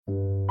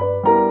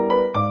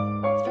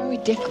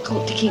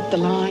difficult to keep the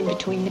line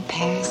between the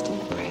past and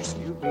the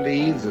present. You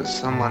believe that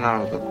someone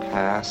out of the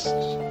past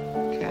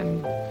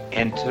can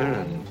enter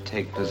and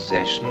take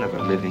possession of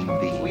a living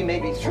being? We may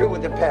be through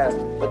with the past,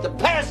 but the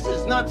past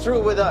is not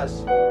through with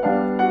us.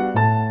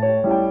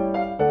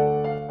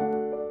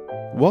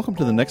 Welcome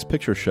to the Next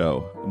Picture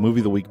Show, a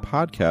Movie of the Week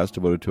podcast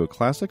devoted to a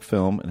classic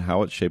film and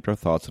how it shaped our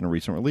thoughts in a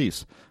recent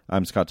release.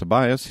 I'm Scott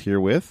Tobias, here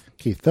with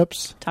Keith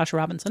Phipps, Tasha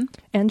Robinson,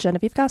 and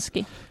Genevieve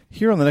Goski.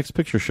 Here on the Next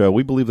Picture Show,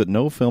 we believe that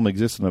no film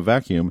exists in a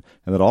vacuum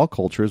and that all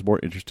culture is more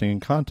interesting in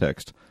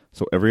context.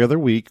 So every other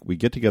week, we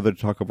get together to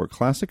talk over a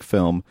classic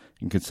film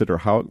and consider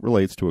how it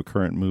relates to a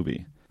current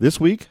movie. This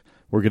week,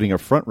 we're getting a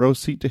front row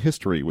seat to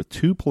history with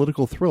two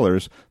political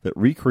thrillers that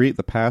recreate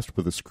the past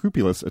with a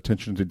scrupulous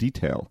attention to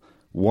detail.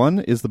 One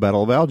is the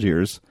Battle of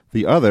Algiers.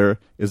 The other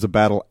is a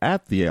battle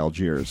at the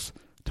Algiers.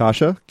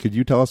 Tasha, could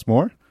you tell us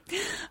more?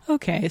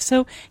 Okay,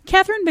 so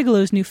Catherine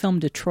Bigelow's new film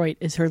Detroit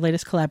is her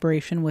latest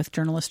collaboration with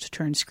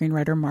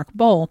journalist-turned-screenwriter Mark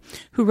Boal,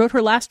 who wrote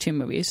her last two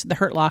movies, The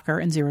Hurt Locker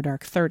and Zero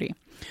Dark 30.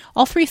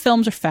 All three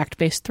films are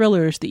fact-based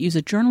thrillers that use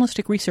a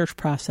journalistic research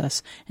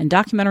process and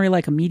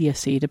documentary-like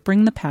immediacy to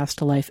bring the past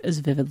to life as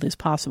vividly as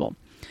possible.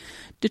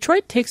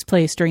 Detroit takes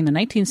place during the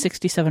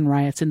 1967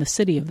 riots in the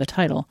city of the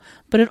title,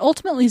 but it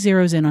ultimately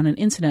zeroes in on an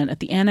incident at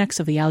the annex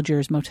of the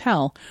Algiers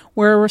motel,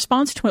 where a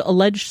response to an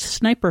alleged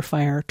sniper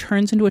fire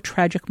turns into a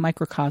tragic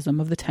microcosm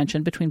of the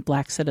tension between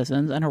black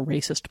citizens and a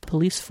racist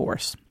police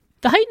force.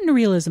 The heightened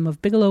realism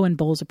of Bigelow and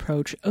Boal's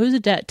approach owes a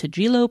debt to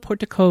Gilo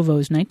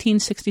Portacovo's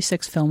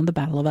 1966 film The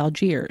Battle of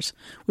Algiers,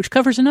 which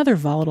covers another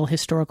volatile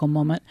historical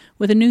moment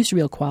with a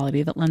newsreel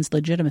quality that lends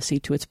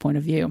legitimacy to its point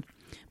of view.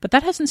 But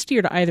that hasn't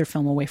steered either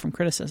film away from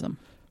criticism.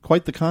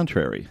 Quite the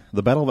contrary.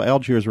 The Battle of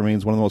Algiers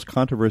remains one of the most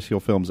controversial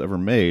films ever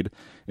made,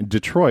 and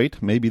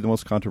Detroit may be the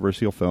most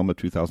controversial film of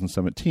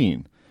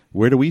 2017.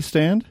 Where do we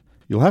stand?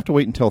 You'll have to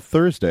wait until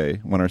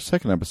Thursday, when our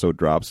second episode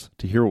drops,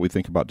 to hear what we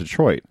think about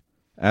Detroit.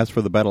 As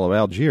for the Battle of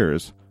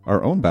Algiers,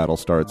 our own battle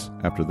starts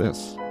after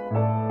this.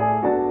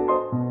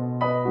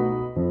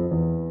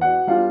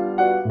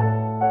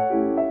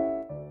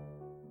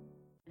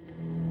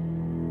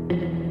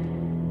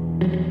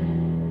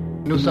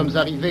 Nous sommes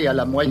arrivés à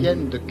la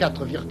moyenne de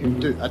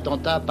 4,2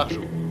 attentats par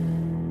jour.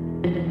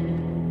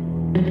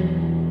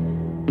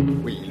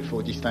 Oui, il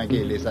faut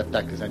distinguer les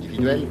attaques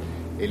individuelles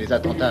et les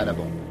attentats à la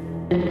bombe.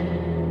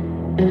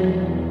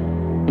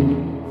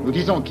 Nous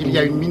disons qu'il y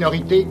a une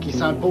minorité qui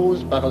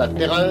s'impose par la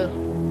terreur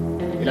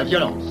et la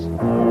violence.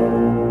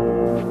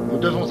 Nous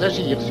devons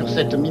agir sur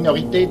cette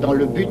minorité dans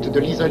le but de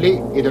l'isoler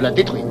et de la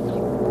détruire.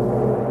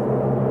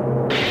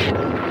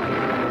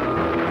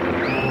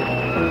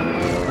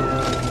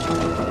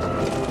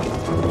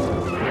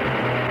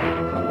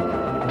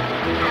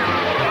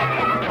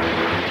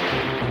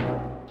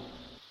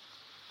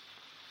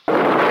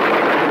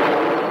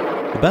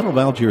 The Battle of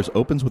Algiers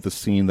opens with a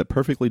scene that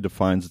perfectly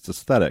defines its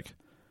aesthetic.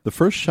 The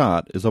first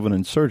shot is of an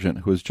insurgent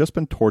who has just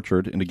been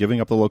tortured into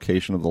giving up the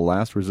location of the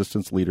last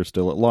resistance leader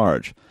still at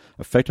large,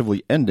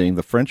 effectively ending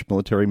the French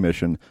military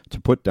mission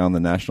to put down the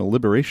National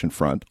Liberation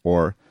Front,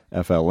 or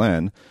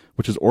FLN,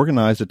 which has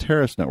organized a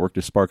terrorist network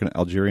to spark an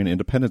Algerian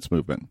independence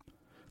movement.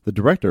 The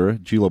director,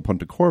 Gilo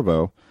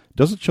Pontecorvo,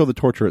 doesn't show the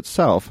torture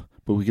itself,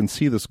 but we can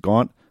see this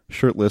gaunt,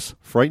 shirtless,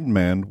 frightened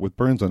man with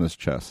burns on his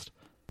chest.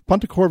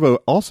 Pontecorvo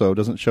also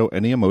doesn't show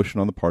any emotion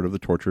on the part of the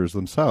torturers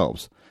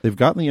themselves. They've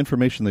gotten the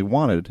information they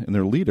wanted, and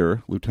their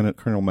leader, Lieutenant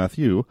Colonel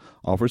Mathieu,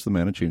 offers the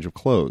man a change of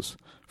clothes.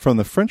 From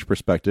the French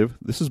perspective,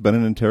 this has been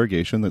an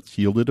interrogation that's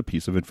yielded a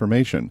piece of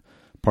information,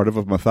 part of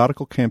a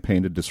methodical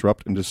campaign to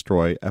disrupt and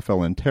destroy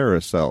FLN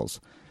terrorist cells.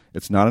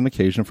 It's not an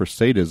occasion for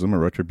sadism or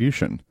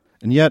retribution.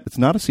 And yet, it's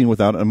not a scene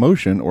without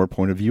emotion or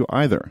point of view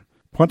either.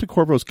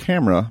 Pontecorvo's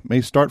camera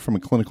may start from a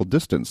clinical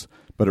distance,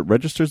 but it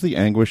registers the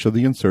anguish of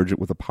the insurgent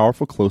with a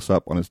powerful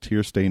close-up on his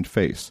tear-stained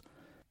face.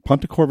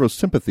 Pontecorvo's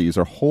sympathies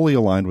are wholly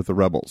aligned with the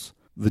rebels.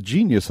 The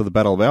genius of the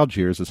Battle of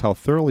Algiers is how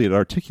thoroughly it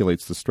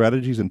articulates the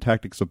strategies and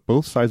tactics of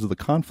both sides of the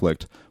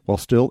conflict while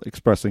still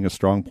expressing a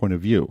strong point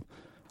of view.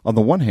 On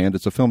the one hand,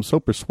 it's a film so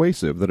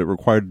persuasive that it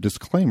required a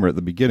disclaimer at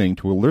the beginning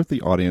to alert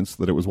the audience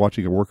that it was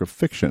watching a work of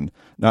fiction,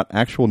 not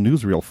actual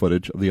newsreel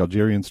footage of the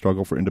Algerian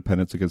struggle for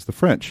independence against the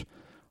French.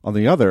 On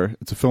the other,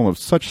 it's a film of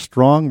such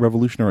strong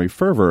revolutionary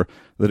fervor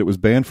that it was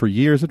banned for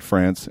years in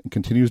France and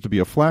continues to be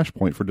a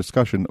flashpoint for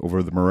discussion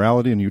over the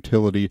morality and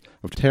utility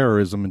of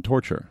terrorism and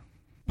torture.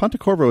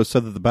 Pontecorvo has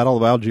said that the Battle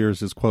of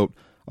Algiers is, quote,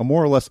 a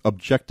more or less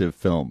objective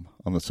film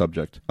on the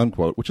subject,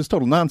 unquote, which is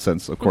total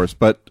nonsense, of course,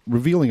 but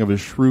revealing of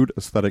his shrewd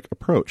aesthetic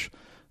approach.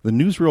 The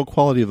newsreel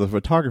quality of the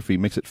photography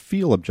makes it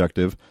feel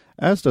objective,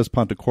 as does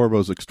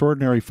Pontecorvo's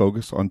extraordinary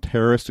focus on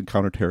terrorist and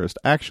counter-terrorist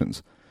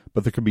actions.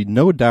 But there can be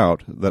no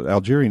doubt that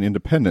Algerian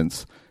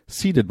independence,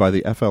 seeded by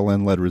the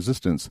FLN-led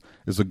resistance,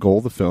 is a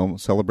goal the film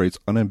celebrates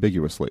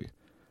unambiguously.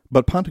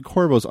 But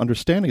Pontecorvo's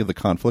understanding of the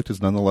conflict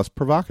is nonetheless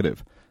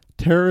provocative.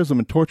 Terrorism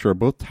and torture are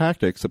both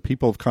tactics that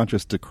people of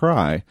conscience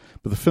decry,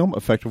 but the film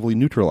effectively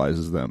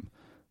neutralizes them.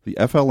 The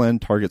FLN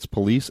targets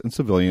police and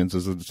civilians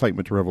as an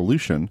incitement to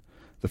revolution.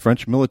 The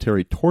French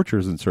military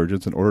tortures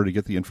insurgents in order to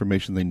get the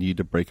information they need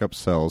to break up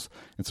cells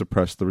and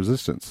suppress the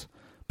resistance.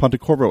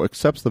 Pontecorvo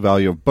accepts the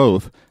value of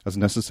both as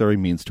necessary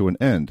means to an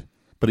end,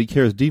 but he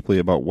cares deeply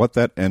about what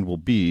that end will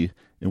be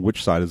and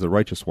which side is the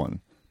righteous one.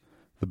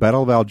 The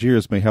Battle of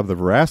Algiers may have the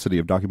veracity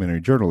of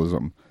documentary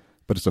journalism,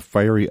 but it's a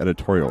fiery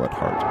editorial at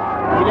heart.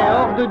 Il est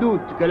hors de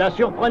doute que la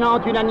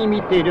surprenante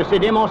unanimité de ces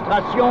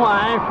démonstrations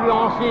a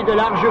influencé de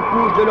larges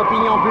couches de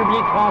l'opinion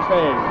publique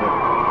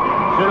française.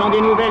 Selon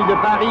des nouvelles de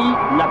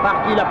Paris, la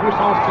partie la plus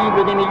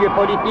sensible des milieux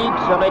politiques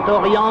serait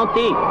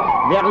orientée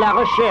vers la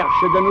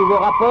recherche de nouveaux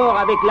rapports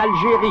avec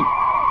l'Algérie.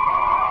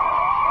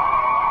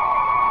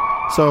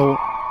 So,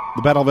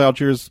 The Battle of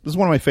Algiers is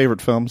one of my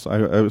favorite films.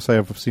 I would say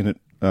I've seen it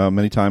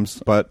many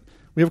times, but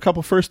we have a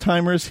couple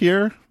first-timers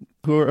here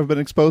who have been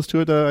exposed to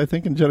it, I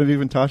think, and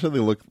Genevieve and Tasha. They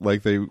look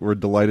like they were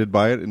delighted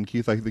by it. And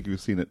Keith, I think you've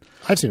seen it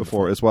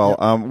before as well.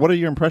 Yeah. What are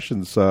your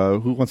impressions?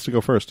 Who wants to go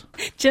first?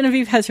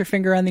 Genevieve has her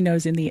finger on the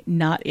nose in the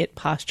not it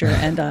posture,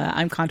 and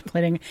I'm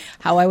contemplating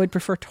how I would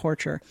prefer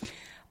torture.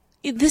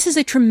 This is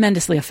a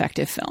tremendously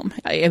effective film.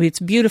 I mean, it's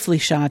beautifully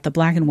shot. The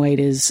black and white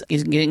is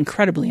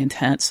incredibly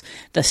intense.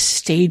 The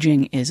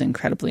staging is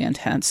incredibly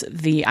intense.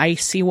 I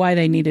see why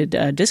they needed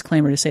a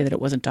disclaimer to say that it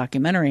wasn't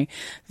documentary.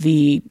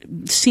 The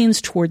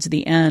scenes towards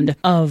the end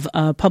of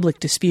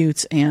public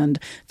disputes and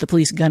the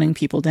police gunning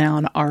people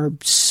down are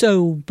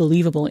so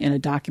believable in a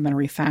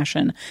documentary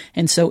fashion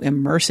and so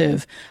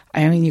immersive.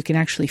 I mean, you can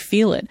actually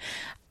feel it.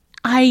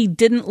 I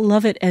didn't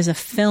love it as a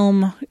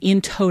film in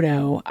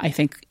toto, I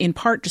think, in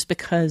part just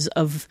because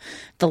of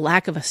the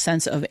lack of a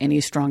sense of any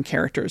strong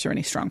characters or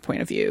any strong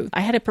point of view.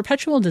 I had a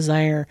perpetual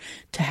desire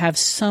to have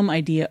some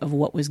idea of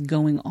what was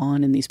going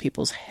on in these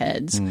people's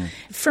heads.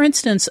 For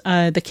instance,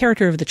 the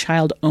character of the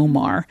child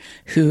Omar,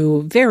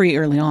 who very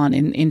early on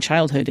in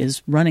childhood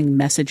is running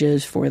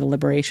messages for the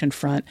Liberation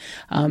Front,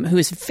 who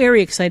is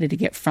very excited to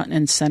get front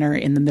and center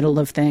in the middle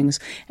of things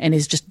and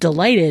is just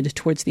delighted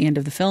towards the end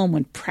of the film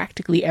when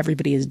practically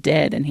everybody is dead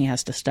and he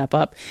has to step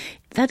up.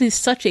 That is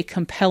such a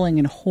compelling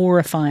and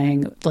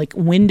horrifying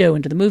window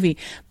into the movie,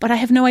 but I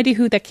have no idea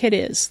who that kid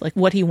is,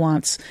 what he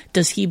wants.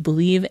 Does he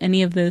believe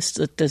any of this?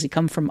 Does he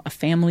come from a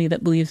family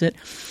that believes it?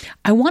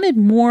 I wanted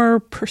more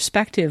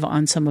perspective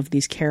on some of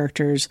these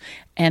characters,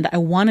 and I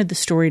wanted the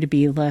story to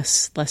be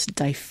less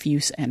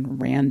diffuse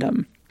and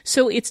random.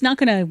 So it's not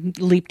going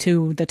to leap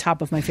to the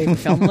top of my favorite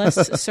film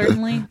list,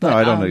 certainly. But, no,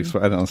 I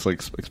don't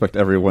expect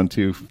everyone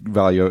to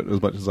value it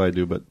as much as I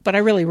do. But I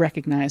really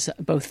recognize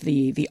both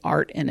the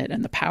art in it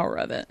and the power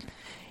of it.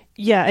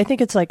 Yeah, I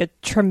think it's a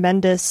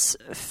tremendous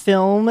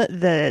film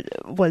that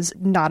was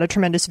not a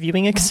tremendous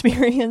viewing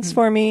experience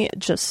for me,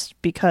 just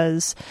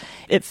because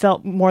it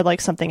felt more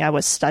like something I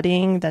was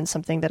studying than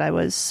something that I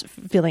was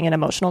feeling an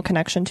emotional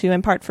connection to,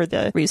 in part for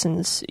the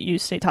reasons you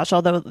state, Tasha.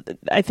 Although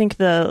I think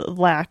the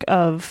lack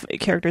of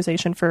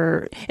characterization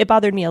it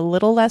bothered me a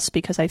little less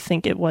because I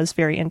think it was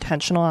very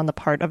intentional on the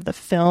part of the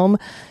film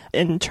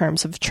in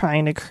terms of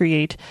trying to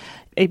create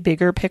a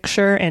bigger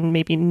picture and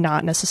maybe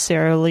not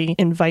necessarily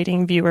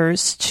inviting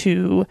viewers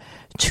to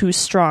too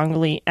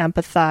strongly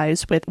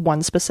empathize with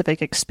one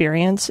specific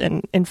experience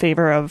in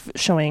favor of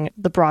showing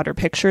the broader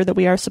picture that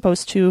we are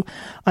supposed to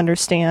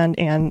understand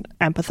and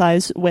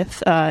empathize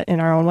with in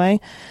our own way.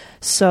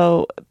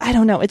 So I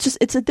don't know.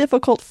 It's a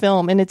difficult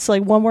film, and it's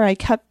one where I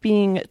kept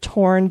being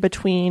torn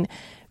between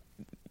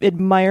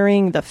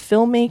admiring the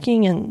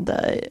filmmaking and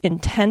the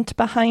intent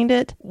behind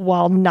it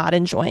while not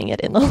enjoying it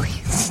in the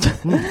least.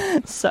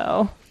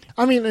 So,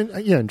 I mean,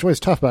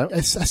 enjoy's tough, but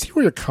I see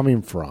where you're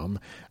coming from.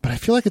 But I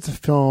feel like it's a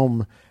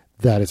film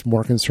that is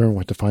more concerned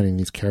with defining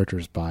these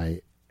characters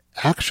by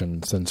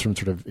actions than some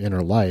sort of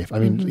inner life. I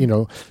mean,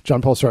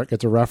 John Paul Sartre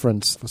gets a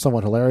reference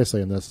somewhat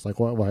hilariously in this,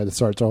 why the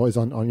Sartre's always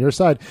on your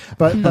side.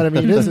 But I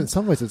mean, it is in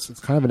some ways, it's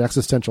kind of an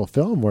existential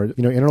film where,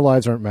 inner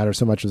lives aren't matter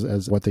so much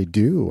as what they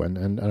do.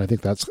 And I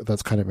think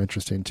that's kind of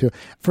interesting too.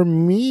 For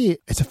me,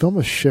 it's a film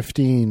of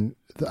shifting,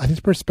 I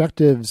think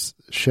perspectives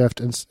shift.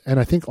 And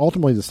I think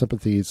ultimately the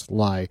sympathies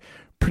lie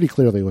pretty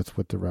clearly with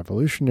the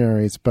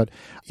revolutionaries. But,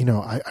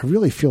 I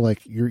really feel like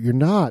you're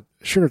not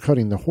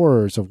sugarcoating the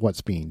horrors of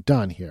what's being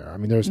done here. I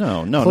mean, there's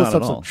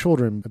close-ups of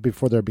children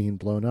before they're being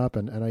blown up.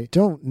 And I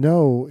don't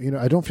know,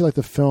 I don't feel like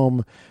the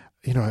film,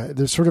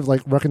 there's sort of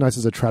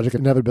recognizes a tragic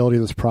inevitability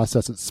of this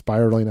process that's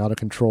spiraling out of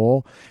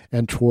control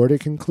and toward a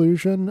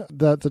conclusion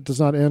that does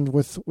not end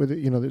with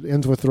it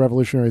ends with the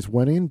revolutionaries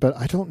winning. But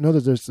I don't know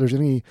that there's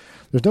no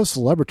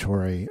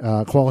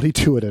celebratory quality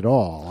to it at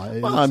all.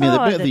 Well, I mean,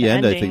 at the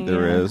end, I think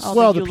there is.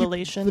 Well,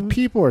 the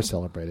people are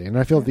celebrating, and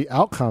I feel the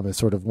outcome is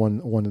sort of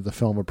one that the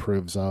film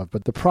approves of.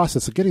 But the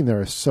process of getting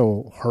there is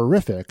so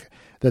horrific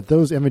that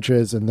those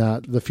images and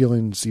the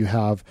feelings you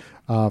have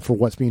for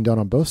what's being done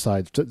on both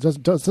sides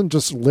doesn't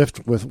just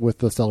lift with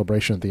the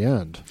celebration at the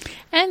end.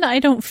 And I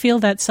don't feel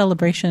that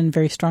celebration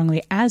very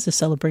strongly as a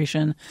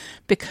celebration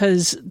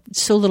because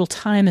so little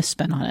time is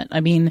spent on it.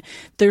 I mean,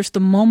 there's the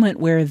moment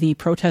where the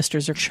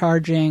protesters are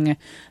charging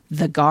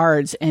the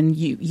guards and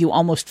you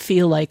almost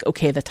feel like,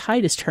 okay, the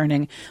tide is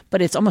turning,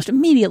 but it's almost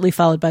immediately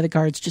followed by the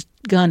guards just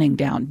gunning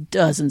down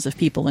dozens of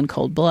people in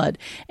cold blood.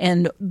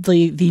 And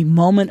the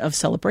moment of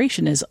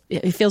celebration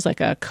it feels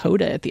like a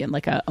coda at the end,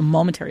 like a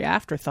momentary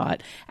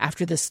afterthought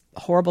after this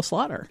horrible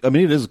slaughter. I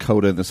mean, it is a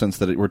coda in the sense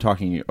that we're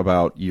talking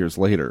about years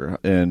later,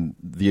 and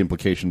the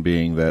implication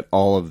being that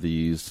all of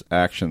these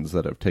actions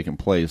that have taken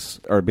place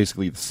are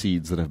basically the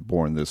seeds that have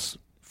borne this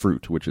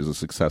fruit, which is a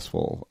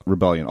successful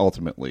rebellion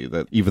ultimately.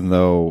 That even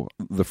though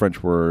the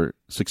French were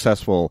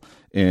successful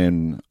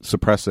in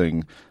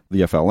suppressing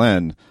the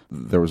FLN,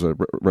 there was a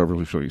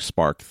revolutionary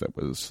spark that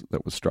was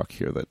struck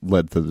here that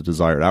led to the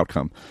desired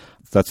outcome.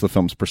 That's the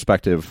film's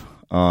perspective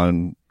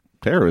on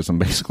terrorism,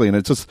 basically. And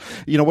it's just,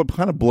 what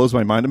kind of blows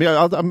my mind. I mean,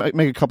 I'll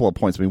make a couple of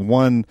points. I mean,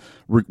 one,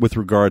 with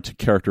regard to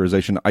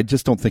characterization, I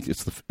just don't think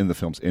it's in the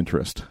film's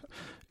interest.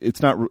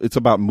 It's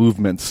about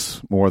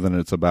movements more than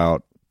it's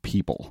about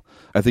people.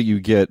 I think you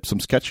get some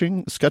sketch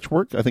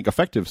work, I think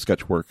effective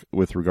sketch work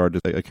with regard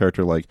to a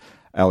character like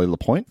Allie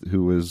Lapointe,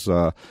 who is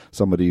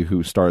somebody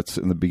who starts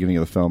in the beginning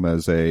of the film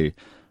as a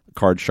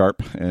card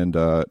sharp and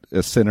a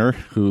sinner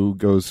who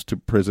goes to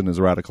prison, is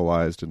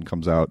radicalized, and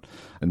comes out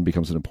and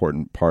becomes an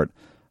important part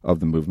of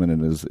the movement,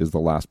 and is the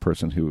last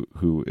person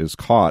who is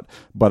caught.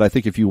 But I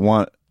think if you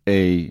want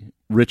a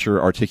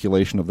richer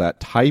articulation of that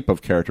type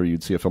of character,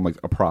 you'd see a film like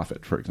A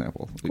Prophet, for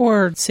example.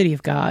 Or City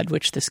of God,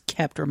 which this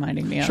kept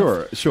reminding me of.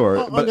 Sure.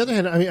 Well, on the other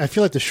hand, I mean, I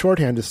feel like the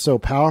shorthand is so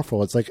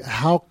powerful. It's like,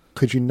 how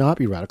could you not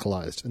be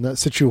radicalized in that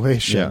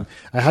situation?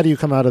 Yeah. How do you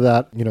come out of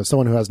that?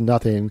 Someone who has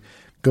nothing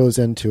goes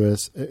into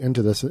this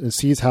and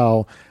sees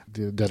how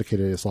the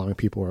dedicated Islamic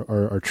people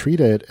are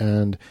treated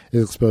and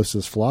is exposed to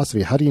this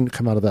philosophy. How do you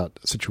come out of that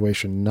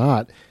situation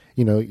not,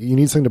 you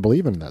need something to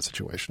believe in that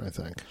situation, I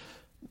think.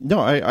 No,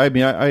 I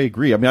mean, I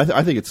agree. I mean,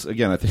 I think it's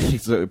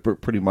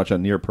pretty much a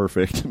near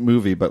perfect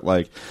movie, but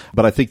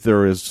I think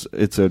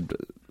it's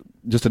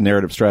just a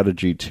narrative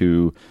strategy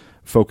to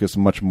focus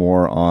much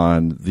more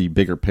on the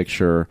bigger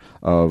picture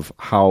of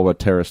how a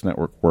terrorist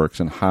network works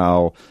and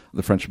how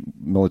the French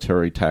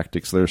military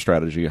tactics, their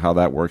strategy, how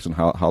that works, and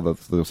how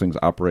those things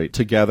operate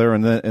together.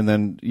 And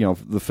then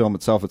the film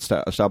itself, it's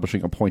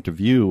establishing a point of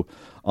view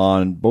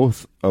on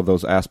both of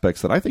those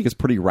aspects that I think is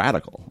pretty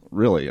radical,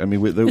 really. I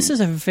mean, this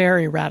is a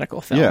very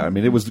radical film. Yeah, I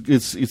mean,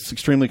 it's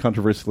extremely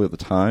controversial at the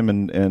time,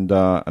 and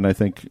I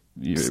think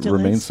it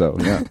remains so.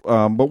 Yeah.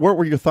 But what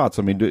were your thoughts?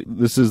 I mean,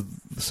 this is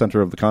the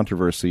center of the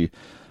controversy.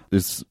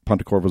 Is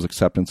Pontecorvo's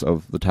acceptance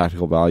of the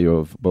tactical value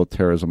of both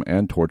terrorism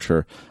and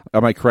torture.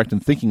 Am I correct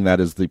in thinking that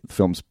is the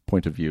film's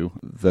point of view,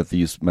 that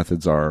these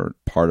methods are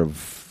part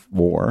of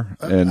war?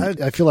 And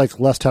I feel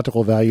like less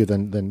tactical value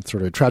than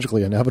sort of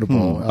tragically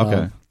inevitable.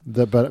 Okay.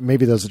 But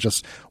maybe those are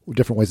just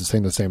different ways of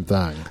saying the same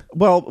thing.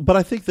 Well, but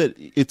I think that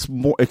it's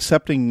more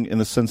accepting in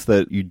the sense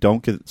that you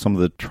don't get some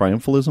of the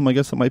triumphalism, I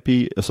guess, that might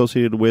be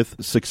associated with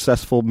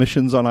successful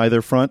missions on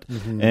either front.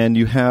 Mm-hmm. And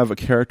you have a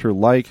character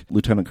like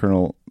Lieutenant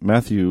Colonel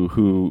Matthew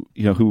who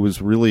was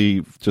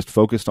really just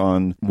focused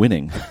on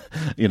winning,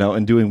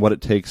 and doing what it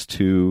takes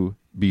to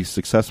be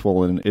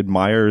successful, and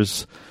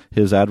admires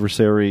his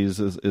adversaries,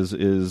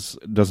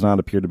 does not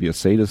appear to be a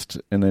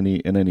sadist in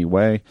any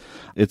way.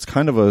 It's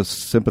kind of a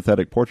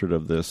sympathetic portrait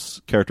of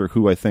this character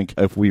who I think,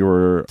 if we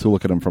were to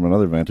look at him from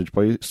another vantage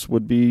place,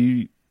 would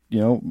be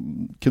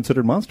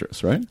considered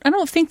monstrous, right? I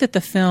don't think that the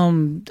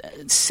film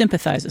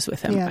sympathizes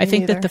with him. Yeah, I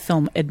think neither. that the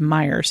film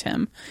admires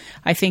him.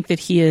 I think that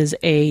he is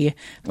a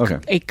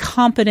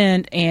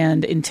competent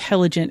and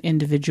intelligent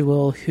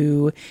individual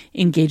who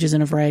engages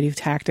in a variety of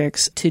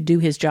tactics to do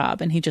his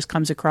job, and he just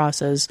comes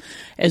across as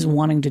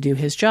wanting to do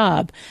his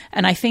job.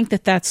 And I think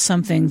that that's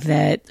something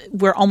that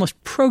we're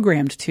almost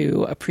programmed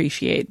to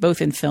appreciate,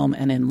 both in film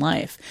and in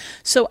life.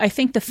 So I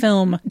think the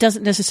film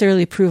doesn't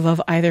necessarily approve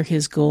of either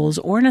his goals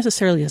or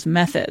necessarily his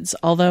methods.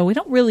 Although we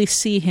don't really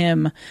see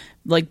him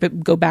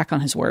go back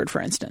on his word,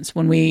 for instance,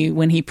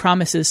 when he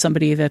promises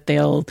somebody that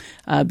they'll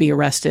be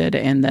arrested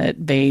and that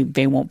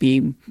they won't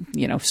be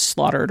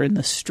slaughtered in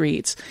the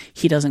streets,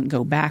 he doesn't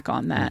go back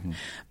on that. Mm-hmm.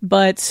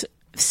 But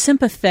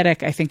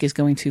sympathetic, I think, is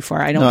going too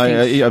far. I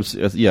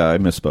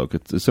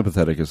misspoke.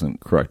 Sympathetic isn't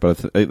correct, but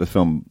the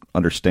film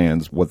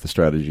understands what the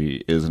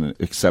strategy is and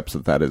it accepts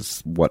that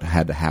is what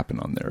had to happen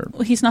on there.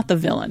 Well, he's not the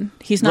villain.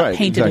 He's not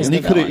painted as the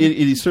villain.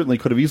 He certainly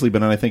could have easily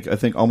been, and I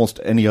think almost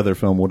any other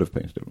film would have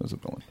painted him as a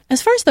villain.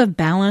 As far as the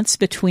balance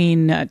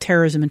between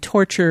terrorism and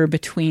torture,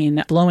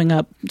 between blowing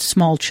up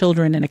small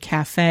children in a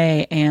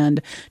cafe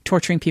and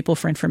torturing people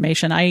for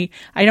information, I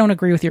don't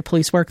agree with your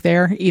police work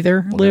there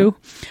either, Lou. No.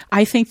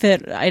 I think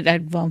that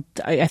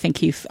I think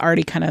he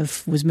already kind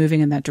of was moving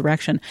in that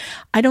direction.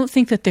 I don't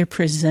think that they're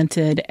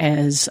presented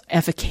as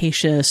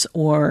efficacious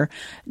or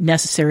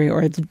necessary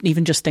or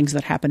even just things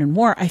that happen in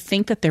war. I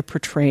think that they're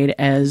portrayed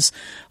as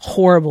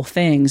horrible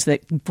things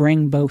that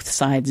bring both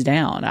sides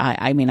down.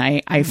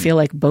 I feel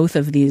like both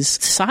of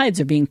these sides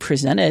are being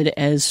presented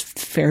as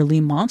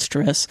fairly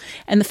monstrous.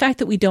 And the fact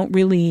that we don't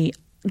really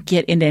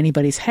get into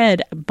anybody's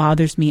head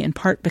bothers me in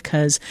part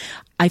because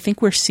I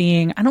think we're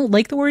seeing, I don't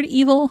like the word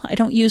evil. I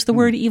don't use the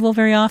word evil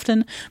very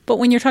often. But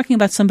when you're talking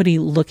about somebody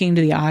looking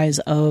into the eyes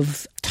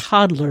of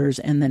toddlers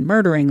and then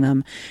murdering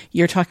them,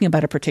 you're talking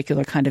about a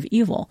particular kind of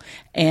evil.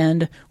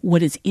 And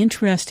what is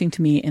interesting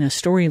to me in a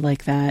story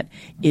like that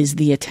is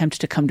the attempt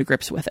to come to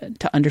grips with it,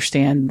 to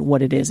understand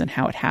what it is and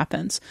how it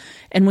happens.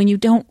 And when you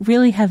don't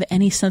really have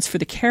any sense for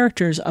the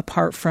characters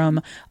apart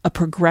from a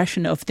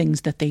progression of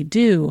things that they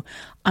do,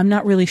 I'm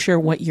not really sure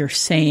what you're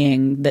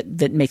saying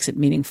that makes it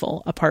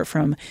meaningful, apart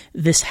from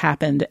this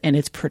happened and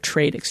it's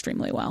portrayed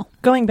extremely well.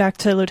 Going back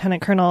to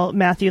Lieutenant Colonel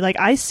Matthew, like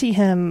I see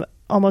him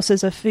almost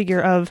as a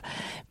figure of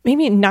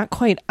maybe not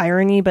quite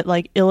irony, but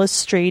like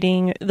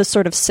illustrating the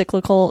sort of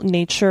cyclical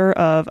nature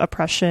of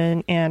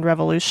oppression and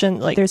revolution.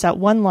 Like there's that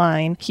one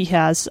line he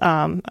has,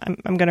 I'm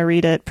going to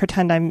read it,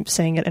 pretend I'm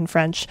saying it in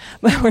French,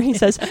 where he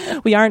says,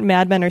 "We aren't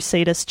madmen or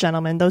sadists,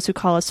 gentlemen. Those who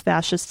call us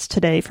fascists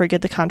today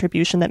forget the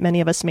contribution that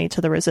many of us made to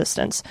the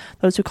resistance.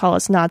 Those who call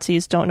us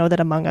Nazis don't know that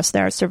among us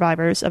there are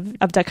survivors of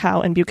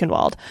Dachau and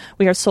Buchenwald.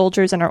 We are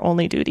soldiers and our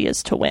only duty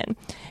is to win."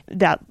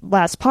 That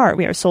last part,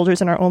 "we are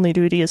soldiers and our only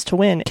duty is to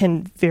win,"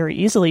 can very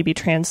easily be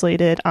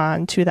translated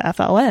onto the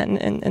FLN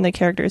and the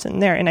characters in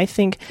there. And I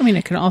think... I mean,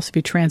 it can also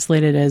be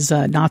translated as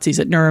Nazis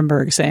at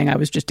Nuremberg saying, "I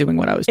was just doing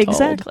what I was told."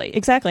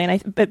 Exactly.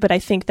 And but I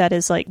think that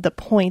is like the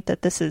point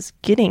that this is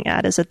getting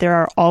at, is that there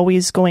are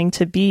always going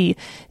to be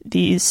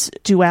these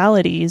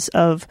dualities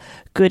of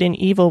good and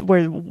evil,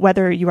 where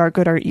whether you are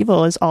good or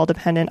evil is all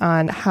dependent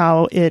on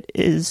how it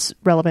is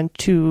relevant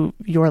to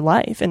your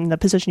life and the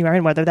position you are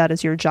in, whether that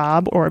is your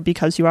job or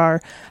because you are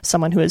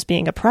someone who is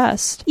being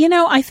oppressed. You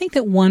know, I think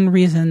that one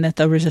reason that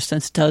the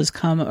resistance does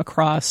come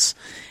across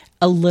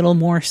a little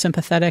more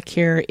sympathetic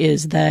here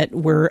is that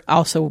we're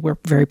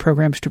very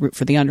programmed to root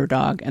for the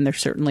underdog, and they're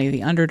certainly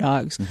the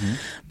underdogs. Mm-hmm.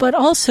 But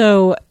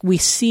also we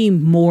see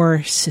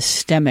more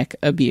systemic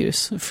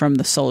abuse from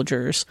the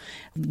soldiers.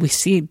 We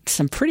see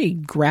some pretty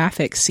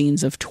graphic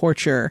scenes of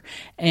torture,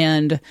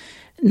 and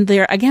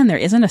there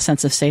isn't a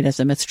sense of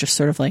sadism. It's just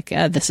sort of like,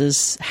 this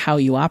is how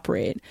you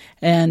operate.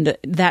 And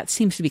that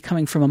seems to be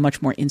coming from a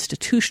much more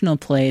institutional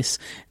place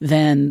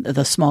than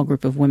the small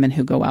group of women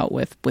who go out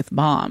with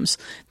bombs.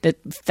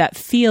 That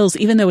feels,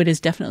 even though it is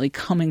definitely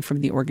coming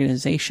from the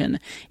organization,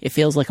 it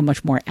feels like a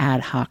much more ad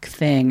hoc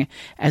thing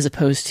as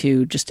opposed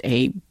to just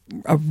a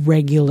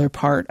regular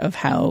part of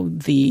how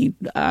the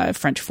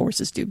French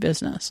forces do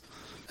business.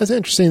 That's an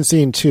interesting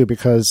scene, too,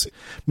 because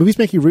movies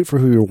make you root for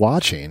who you're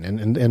watching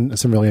in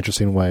some really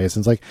interesting ways.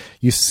 And it's like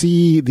you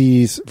see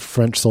these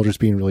French soldiers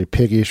being really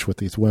piggish with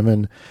these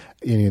women,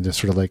 and you're just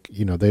sort of like,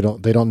 they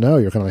don't know.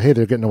 You're kind of like, hey,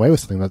 they're getting away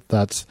with something.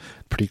 That's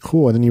pretty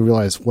cool. And then you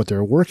realize what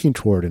they're working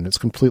toward, and it's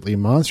completely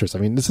monstrous. I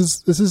mean, this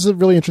is a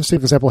really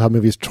interesting example of how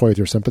movies toy with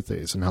your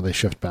sympathies and how they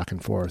shift back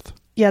and forth.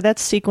 Yeah, that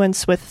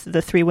sequence with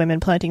the three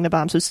women planting the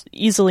bombs was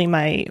easily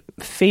my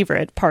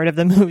favorite part of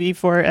the movie,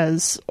 for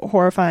as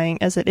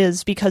horrifying as it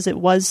is, because it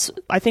was,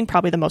 I think,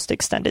 probably the most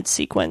extended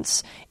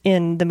sequence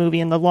in the movie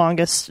and the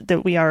longest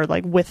that we are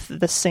like with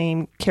the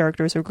same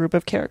characters or group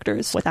of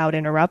characters without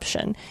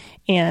interruption.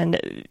 And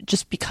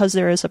just because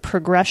there is a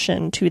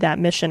progression to that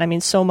mission, I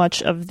mean, so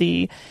much of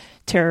the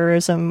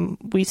terrorism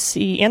we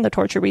see and the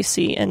torture we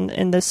see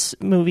in this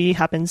movie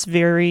happens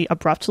very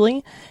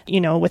abruptly,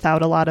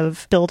 without a lot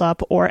of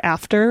build-up or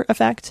after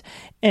effect.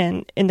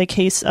 And in the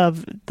case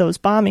of those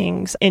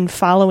bombings, in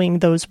following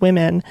those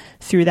women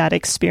through that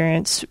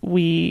experience,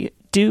 we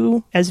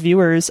do, as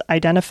viewers,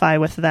 identify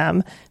with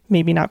them,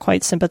 maybe not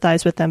quite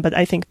sympathize with them, but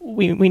I think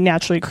we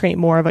naturally create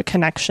more of a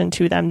connection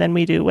to them than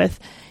we do with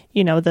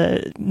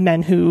the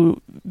men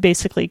who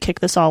basically kick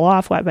this all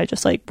off by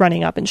just like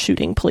running up and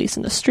shooting police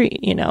in the street.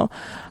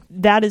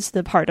 That is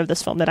the part of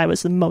this film that I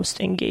was the most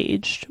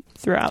engaged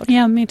throughout.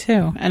 Yeah, me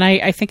too. And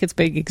I think it's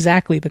big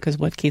exactly because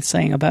what Keith's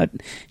saying about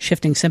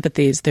shifting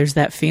sympathies. There's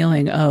that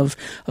feeling of,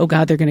 oh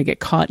God, they're going to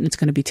get caught and it's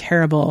going to be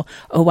terrible.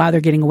 Oh wow,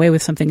 they're getting away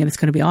with something and it's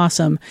going to be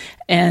awesome.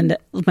 And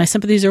my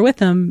sympathies are with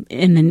them.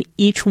 And then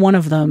each one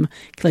of them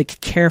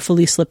like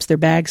carefully slips their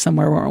bag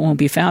somewhere where it won't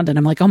be found. And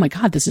I'm like, oh my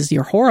God,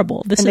 you're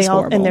horrible. This is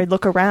horrible. And they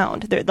look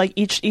around. They're like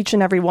each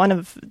and every one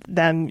of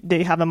them,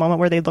 they have a moment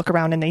where they look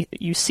around and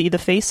you see the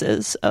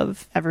faces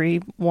of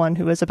everyone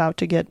who is about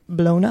to get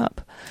blown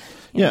up.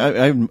 Yeah,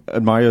 I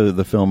admire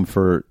the film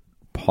for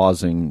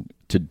pausing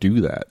to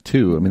do that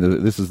too. I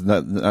mean, this is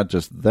not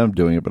just them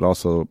doing it, but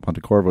also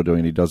Pontecorvo doing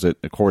it. He does it,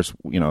 of course,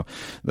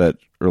 that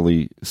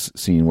early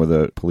scene where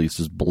the police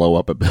just blow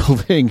up a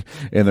building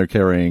and they're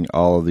carrying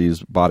all of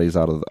these bodies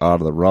out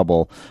of the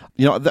rubble.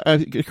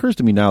 It occurs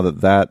to me now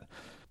that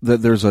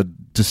there's a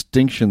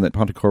distinction that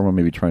Pontecorvo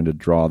may be trying to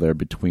draw there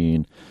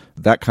between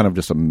that kind of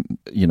just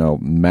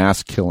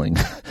mass killing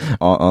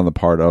on the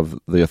part of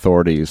the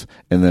authorities,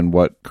 and then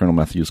what Colonel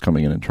Matthews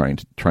coming in and trying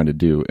to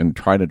do, and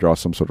trying to draw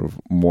some sort of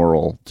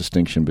moral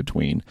distinction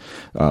between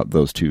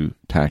those two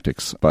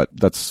tactics. But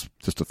that's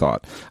just a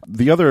thought.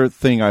 The other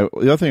thing I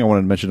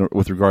wanted to mention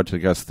with regard to, I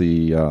guess,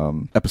 the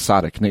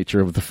episodic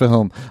nature of the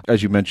film,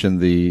 as you mentioned,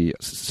 the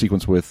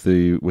sequence with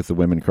the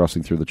women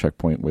crossing through the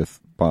checkpoint with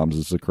bombs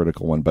is a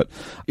critical one, but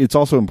it's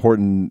also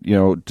important,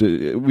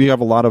 we have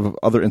a lot of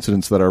other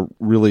incidents that are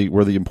really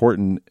where the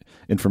important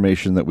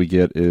information that we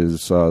get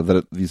is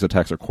that these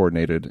attacks are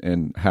coordinated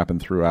and happen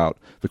throughout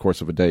the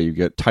course of a day. You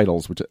get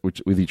titles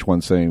which with each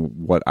one saying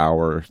what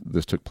hour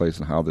this took place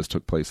and how this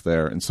took place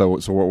there. And so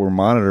what we're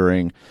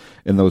monitoring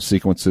in those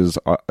sequences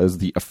is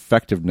the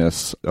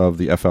effectiveness of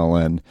the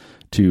FLN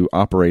to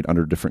operate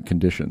under different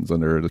conditions,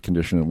 under the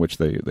condition in which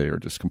they are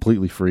just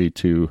completely free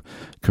to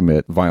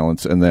commit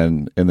violence, and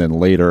then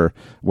later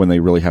when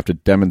they really have to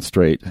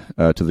demonstrate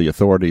to the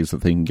authorities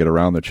that they can get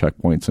around the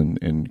checkpoints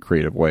in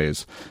creative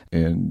ways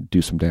and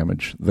do some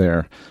damage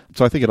there.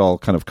 So I think it all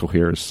kind of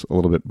coheres a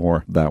little bit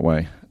more that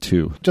way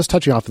too. Just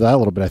touching off of that a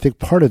little bit, I think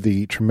part of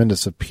the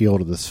tremendous appeal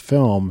to this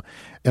film,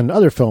 and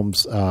other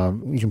films,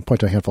 you can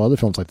point to a handful of other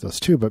films like this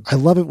too, but I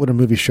love it when a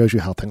movie shows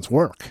you how things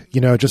work.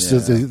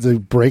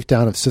 The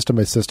breakdown of system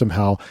by system,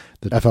 how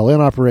the FLN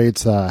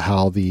operates,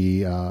 how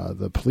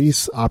the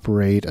police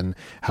operate, and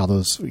how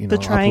those, the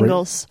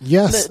triangles. Operate.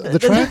 Yes, the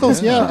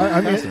triangles,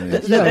 yeah.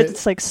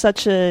 It's like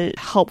such a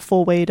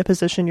helpful way to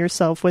position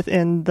yourself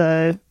within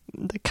the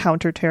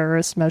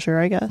counter-terrorist measure,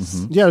 I guess.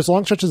 Mm-hmm. Yeah, there's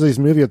long stretches of these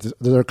movies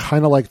that are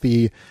kind of like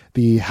the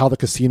how the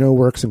casino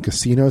works in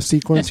Casino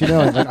sequence, and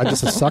I'm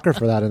just a sucker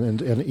for that.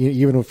 And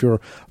even if you're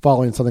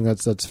following something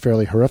that's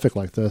fairly horrific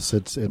like this,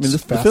 it's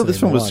fascinating. This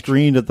film was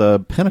screened at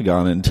the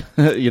Pentagon, and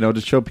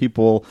to show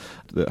people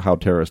how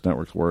terrorist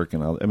networks work,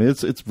 and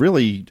it's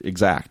really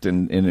exact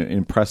and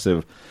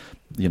impressive.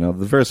 The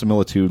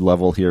verisimilitude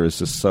level here is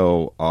just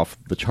so off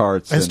the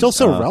charts, and still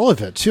so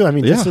relevant too.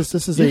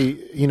 This is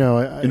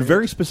in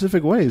very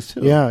specific ways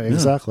too. Yeah,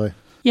 exactly.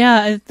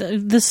 Yeah,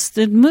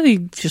 the movie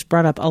just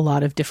brought up a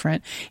lot of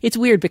different. It's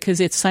weird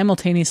because it's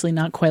simultaneously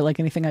not quite like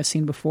anything I've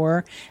seen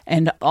before,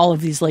 and all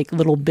of these like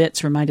little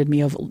bits reminded me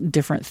of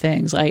different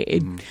things.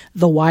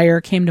 The Wire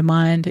came to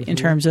mind in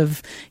terms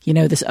of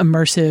this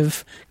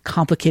immersive,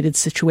 complicated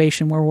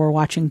situation where we're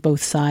watching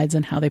both sides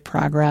and how they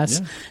progress.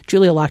 Yeah.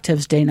 Julia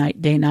Lochtev's Day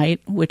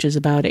Night, which is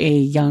about a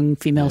young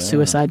female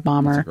suicide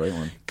bomber,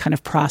 kind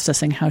of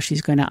processing how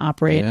she's going to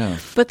operate. Yeah.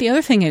 But the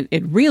other thing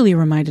it really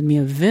reminded me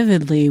of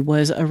vividly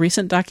was a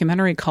recent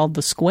documentary called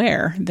The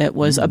Square that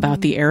was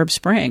about the Arab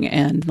Spring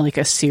and like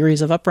a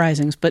series of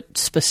uprisings, but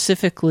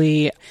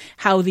specifically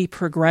how the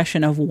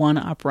progression of one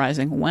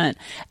uprising went.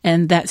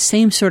 And that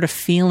same sort of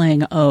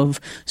feeling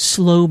of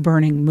slow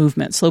burning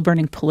movement, slow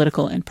burning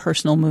political and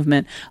personal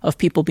movement of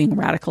people being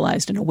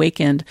radicalized and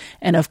awakened,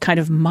 and of kind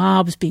of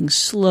mobs being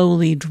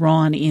slowly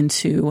drawn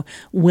into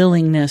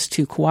willingness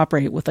to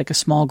cooperate with like a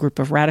small group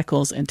of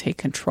radicals and take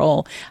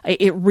control.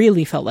 It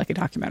really felt like a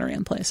documentary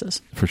in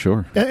places. For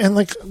sure. And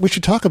like we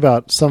should talk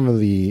about some of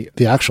the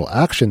actual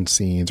action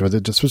scenes, or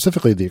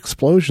specifically the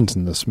explosions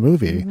in this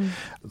movie,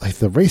 like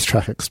the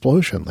racetrack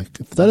explosion. Like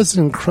that is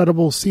an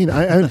incredible scene.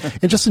 And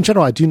just in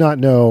general, I do not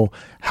know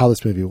how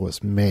this movie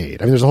was made.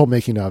 There's a whole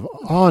making of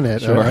on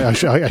it. Sure. I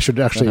should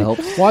actually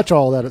watch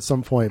all that at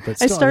some point. But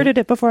still, I started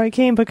it before I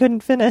came, but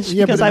couldn't finish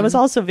because I was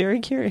also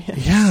very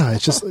curious. Yeah,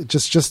 it's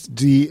just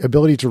the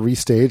ability to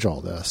restage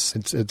all this.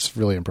 It's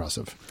really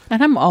impressive.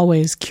 And I'm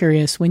always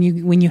curious when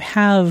you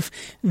have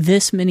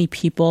this many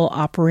people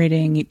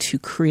operating to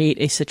create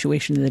a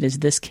situation that is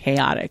this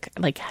chaotic.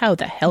 Like, how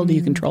the hell do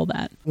you control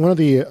that? One of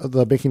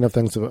the making of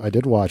things that I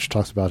did watch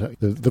talks about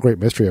the great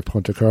mystery of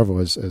Pontecorvo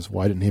is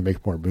why didn't he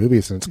make more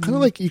movies? And it's kind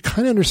of like you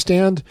kind of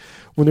understand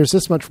when there's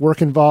this much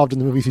work involved in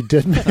the movies he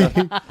did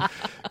make.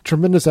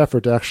 Tremendous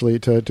effort to actually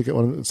to get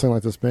something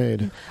like this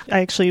made.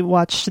 I actually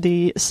watched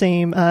the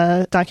same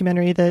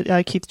documentary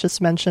that Keith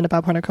just mentioned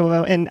about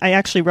Pontecorvo, and I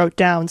actually wrote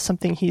down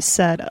something he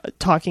said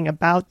talking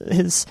about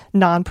his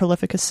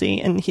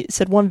non-prolificacy, and he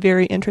said one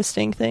very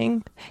interesting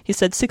thing. He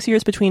said, 6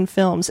 years between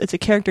films, it's a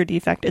character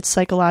defect, it's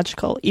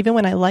psychological. Even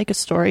when I like a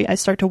story, I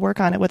start to work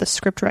on it with a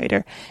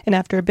scriptwriter, and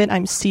after a bit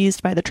I'm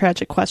seized by the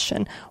tragic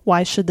question,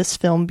 why should this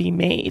film be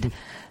made?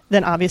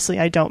 Then obviously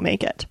I don't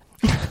make it.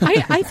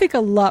 I think a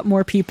lot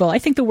more people, I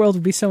think the world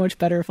would be so much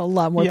better if a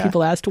lot more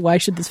people asked why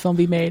should this film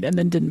be made and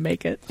then didn't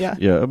make it. Yeah.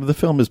 The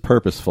film is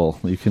purposeful.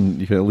 You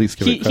can at least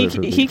give it credit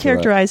for he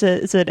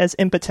characterizes it as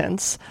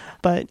impotence,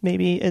 but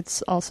maybe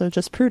it's also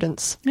just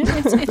prudence.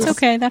 It's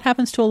okay. That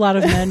happens to a lot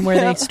of men where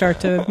they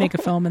start to make a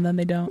film and then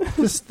they don't.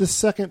 This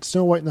second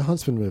Snow White and the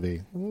Huntsman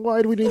movie,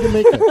 why do we need to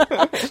make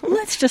it?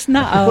 Let's just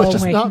not.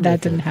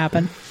 That didn't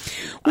happen.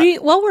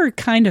 While we're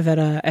kind of at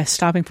a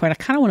stopping point, I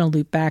kind of want to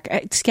loop back.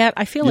 Scat,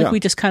 I feel like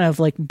we just kind of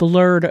like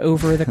blurred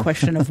over the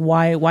question of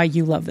why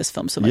you love this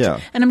film so much. Yeah.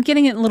 And I'm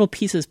getting it in little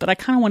pieces, but I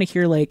kind of want to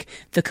hear like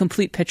the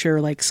complete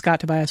picture, like Scott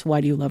Tobias, why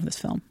do you love this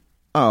film?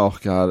 Oh,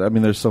 God. I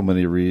mean, there's so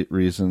many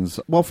reasons.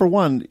 Well, for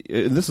one,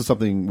 and this is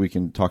something we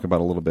can talk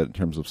about a little bit in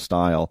terms of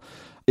style,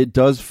 it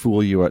does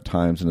fool you at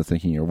times into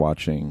thinking you're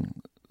watching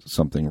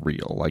something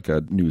real, like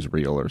a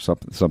newsreel or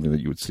something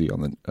that you would see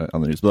on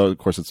the news. But of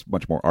course, it's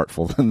much more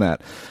artful than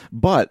that.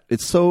 But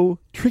it's so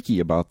tricky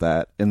about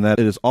that, in that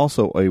it is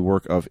also a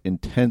work of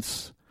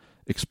intense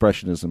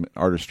expressionism,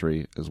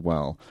 artistry as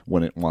well,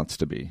 when it wants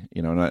to be.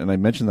 And I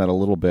mentioned that a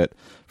little bit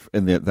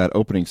in that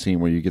opening scene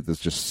where you get this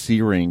just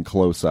searing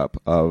close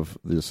up of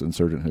this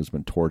insurgent who's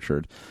been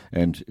tortured,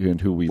 and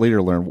who we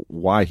later learn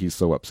why he's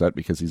so upset,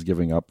 because he's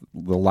giving up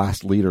the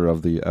last leader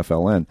of the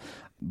FLN.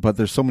 But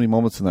there's so many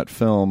moments in that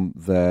film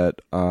that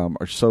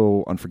are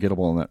so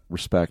unforgettable in that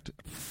respect.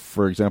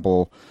 For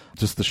example,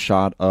 just the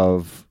shot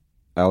of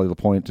Ali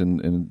Lapointe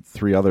and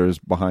three others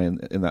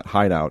behind in that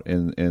hideout,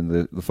 and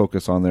the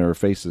focus on their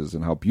faces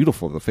and how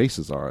beautiful the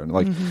faces are. And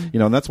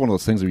and that's one of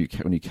those things where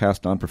when you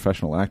cast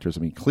non-professional actors,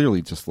 I mean,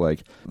 clearly just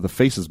like the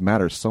faces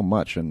matter so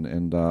much, and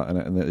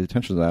the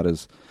attention to that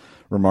is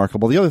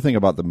remarkable. The other thing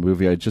about the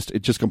movie, it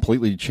just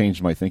completely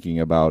changed my thinking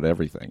about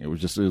everything. It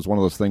was one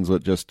of those things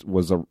that just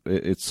was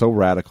it's so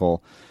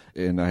radical,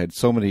 and I had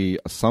so many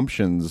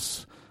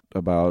assumptions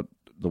about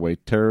the way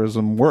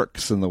terrorism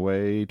works and the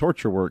way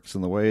torture works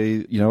and the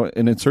way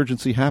an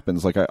insurgency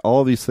happens. Like all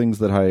of these things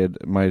that I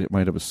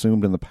might have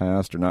assumed in the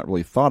past or not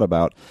really thought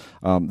about.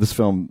 This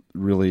film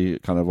really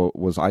kind of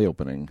was eye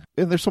opening,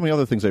 and there's so many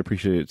other things I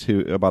appreciate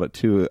about it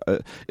too.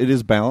 It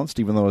is balanced,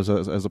 even though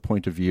as a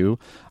point of view,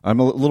 I'm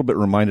a little bit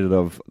reminded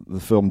of the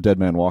film Dead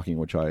Man Walking,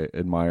 which I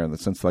admire in the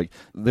sense like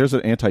there's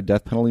an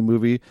anti-death penalty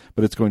movie,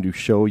 but it's going to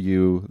show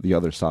you the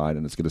other side,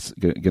 and it's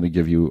going to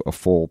give you a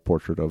full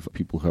portrait of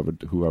people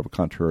who have a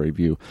contrary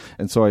view.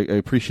 And so I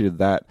appreciated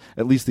that,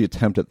 at least the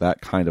attempt at that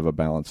kind of a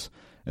balance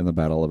in the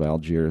Battle of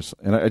Algiers.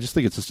 And I just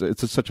think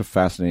it's such a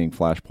fascinating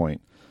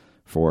flashpoint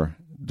for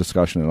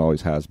discussion. It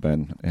always has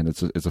been, and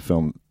it's a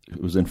film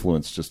whose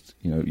influence just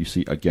you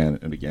see again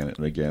and again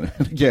and again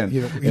and again.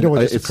 You know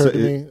what just occurred to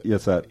me?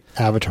 Yes, that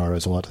Avatar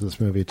is a lot to this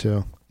movie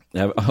too.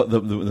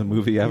 The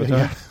movie Avatar.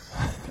 Yeah.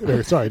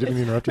 Sorry, I didn't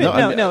mean to interrupt you. No.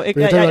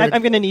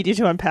 I'm going to need you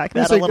to unpack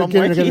that a little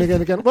more.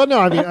 Again. Well, no,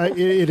 I mean,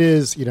 it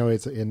is,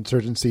 it's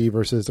insurgency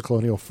versus the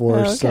colonial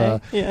force.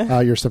 Oh,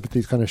 okay. Your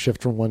sympathies kind of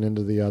shift from one end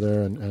to the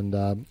other. And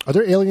are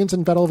there aliens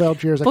in Battle of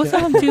Algiers? Both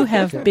of them do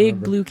have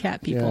big blue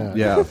cat people.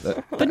 Yeah.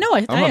 But no,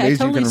 I'm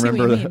amazed totally you can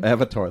remember mean.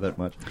 Avatar that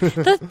much.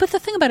 But the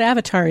thing about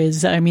Avatar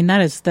is, I mean,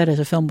 that is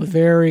a film with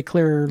very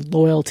clear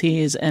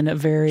loyalties and a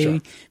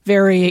very,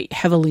 very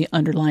heavily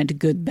underlined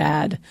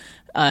good-bad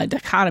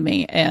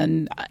dichotomy.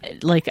 And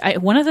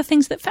one of the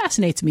things that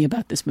fascinates me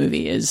about this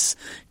movie is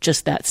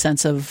just that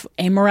sense of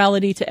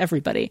amorality to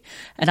everybody.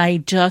 And I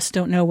just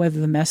don't know whether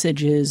the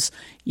message is,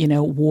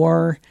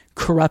 war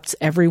corrupts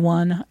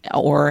everyone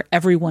or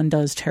everyone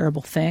does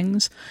terrible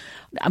things.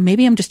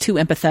 Maybe I'm just too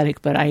empathetic,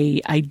 but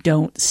I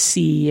don't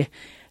see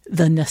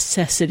the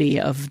necessity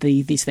of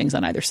these things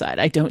on either side.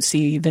 I don't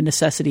see the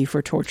necessity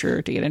for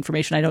torture to get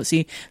information. I don't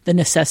see the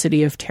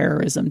necessity of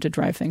terrorism to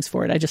drive things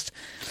forward.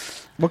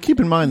 Well,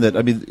 keep in mind that,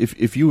 I mean,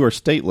 if you are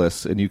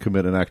stateless and you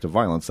commit an act of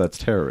violence, that's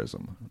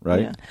terrorism,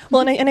 right? Yeah.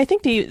 Well, and I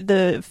think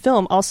the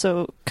film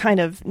also kind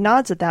of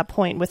nods at that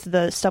point with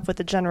the stuff with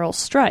the general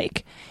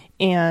strike.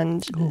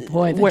 And oh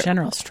boy, the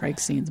general strike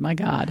scenes, my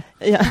God.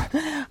 Yeah.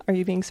 Are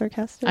you being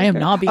sarcastic? I am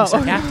not being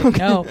sarcastic. Okay.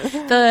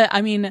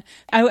 No.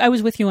 I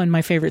was with you on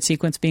my favorite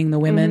sequence being the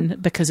women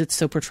because it's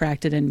so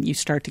protracted and you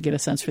start to get a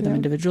sense for them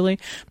individually.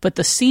 But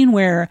the scene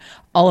where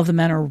all of the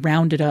men are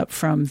rounded up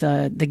from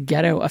the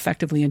ghetto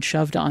effectively and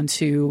shoved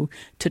onto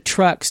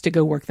trucks to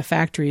go work the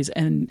factories,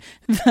 and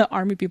the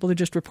army people are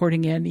just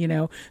reporting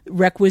in,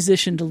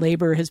 requisitioned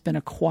labor has been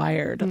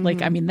acquired.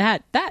 Like, I mean,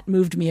 that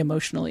moved me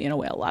emotionally in a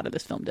way a lot of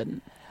this film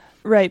didn't.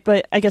 Right,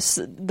 but I guess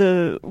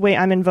the way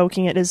I'm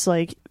invoking it is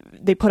like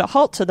they put a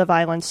halt to the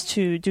violence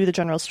to do the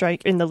general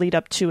strike in the lead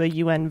up to a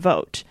UN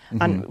vote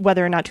on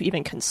whether or not to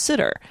even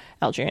consider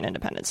Algerian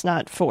independence,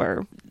 not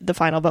for the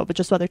final vote, but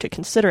just whether to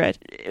consider it.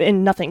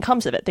 And nothing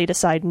comes of it. They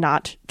decide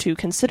not to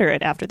consider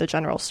it after the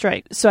general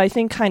strike. So I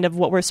think kind of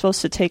what we're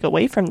supposed to take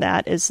away from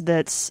that is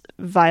that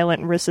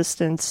violent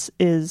resistance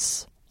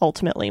is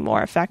ultimately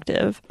more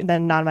effective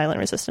than nonviolent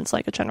resistance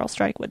like a general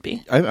strike would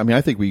be. I mean,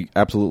 I think we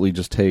absolutely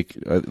just take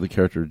the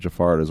character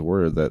Jafar at his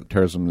word that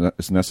terrorism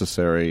is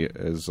necessary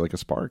as like a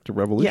spark to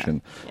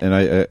revolution. Yeah.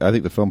 And I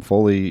think the film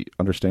fully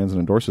understands and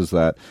endorses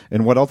that.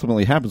 And what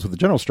ultimately happens with the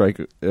general strike,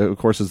 of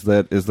course, is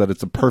that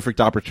it's a perfect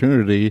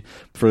opportunity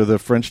for the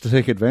French to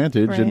take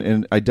advantage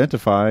and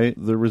identify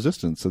the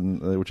resistance,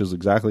 and which is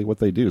exactly what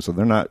they do. So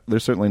they're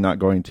certainly not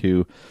going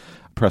to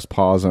press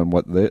pause on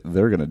what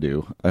they're going to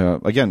do.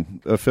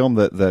 Again, a film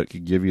that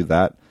could give you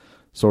that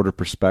sort of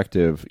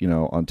perspective,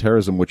 on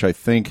terrorism, which I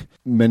think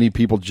many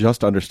people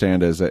just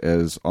understand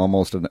as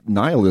almost a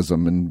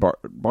nihilism and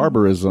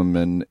barbarism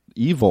and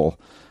evil,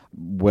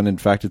 when in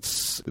fact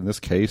it's, in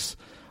this case,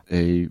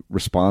 a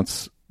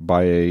response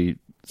by a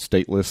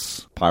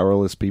stateless,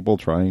 powerless people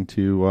trying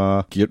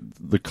to get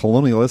the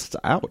colonialists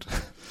out.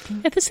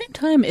 At the same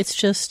time, it's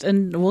just,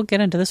 and we'll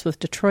get into this with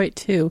Detroit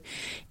too,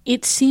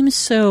 It seems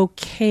so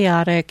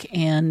chaotic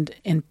and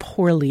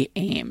poorly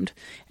aimed.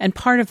 And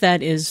part of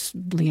that is,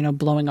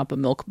 blowing up a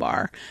milk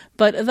bar.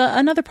 But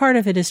another part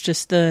of it is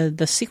just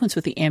the sequence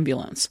with the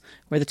ambulance,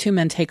 where the two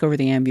men take over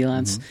the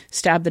ambulance,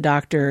 stab the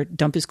doctor,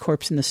 dump his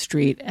corpse in the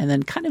street, and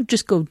then kind of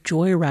just go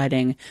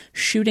joyriding,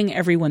 shooting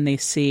everyone they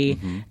see.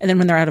 And then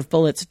when they're out of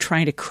bullets,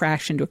 trying to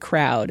crash into a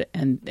crowd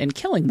and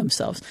killing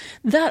themselves.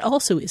 That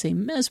also is a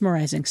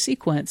mesmerizing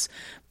sequence.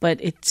 But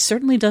it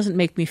certainly doesn't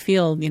make me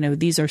feel,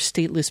 these are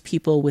stateless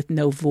people with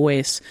no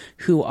voice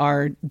who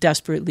are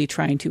desperately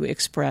trying to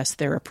express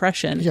their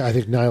oppression. Yeah, I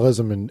think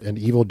nihilism and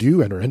evil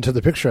do enter into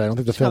the picture. I don't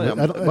think the film.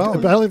 I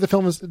don't think the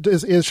film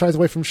is shies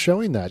away from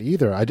showing that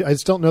either. I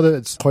just don't know that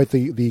it's quite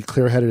the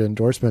clear-headed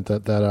endorsement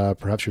that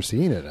perhaps you're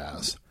seeing it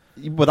as.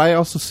 But I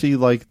also see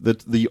like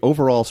the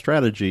overall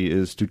strategy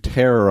is to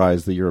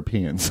terrorize the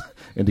Europeans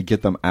and to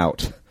get them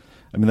out.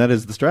 I mean, that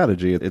is the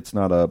strategy. It's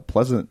not a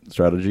pleasant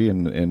strategy,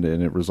 and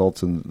it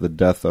results in the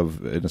death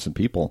of innocent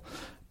people.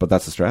 But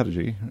that's the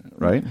strategy,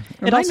 right?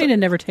 It also to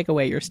never take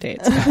away your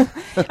states.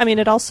 I mean,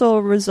 it also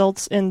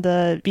results in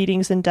the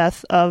beatings and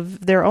death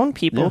of their own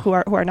people who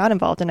are not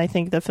involved. And I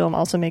think the film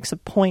also makes a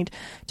point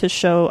to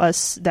show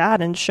us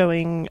that, and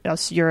showing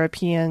us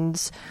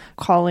Europeans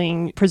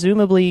calling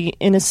presumably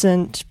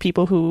innocent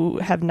people who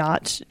have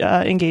not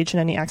engaged in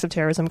any acts of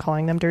terrorism,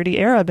 calling them dirty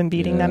Arab and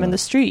beating them in the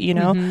street,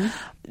 And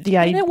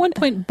at one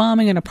point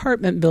bombing an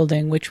apartment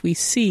building, which we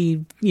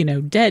see,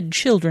 dead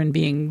children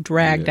being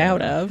dragged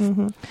out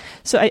of.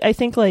 So I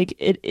think like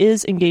it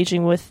is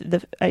engaging with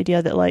the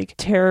idea that like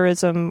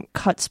terrorism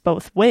cuts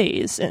both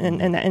ways,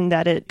 and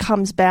that it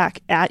comes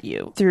back at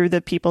you through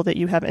the people that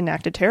you have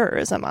enacted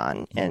terrorism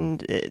on.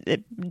 And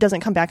it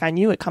doesn't come back on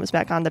you. It comes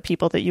back on the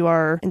people that you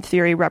are in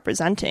theory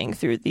representing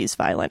through these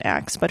violent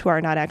acts, but who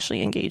are not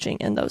actually engaging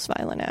in those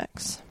violent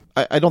acts.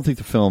 I don't think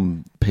the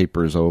film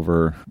papers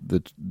over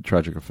the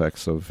tragic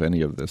effects of any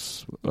of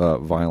this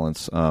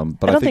violence. But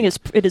I don't think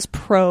it is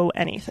pro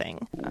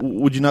anything.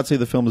 Would you not say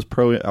the film is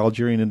pro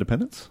Algerian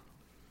independence?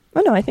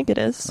 Oh, no, I think it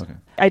is. Okay.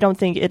 I don't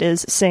think it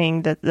is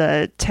saying that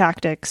the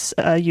tactics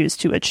used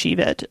to achieve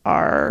it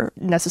are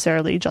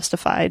necessarily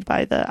justified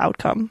by the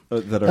outcome.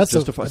 That are that's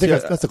justified. I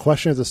think that's the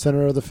question at the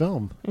center of the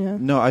film. Yeah.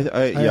 No, I think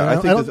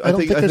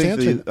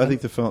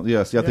the film.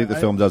 Yes, I think the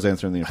film does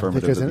answer in the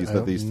affirmative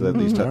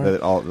that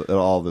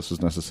all of this is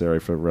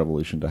necessary for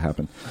revolution to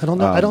happen. I don't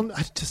know.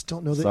 I just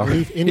don't know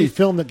that any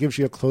film that gives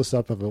you a close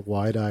up of a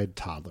wide-eyed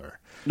toddler.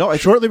 No,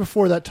 shortly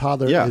before that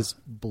toddler is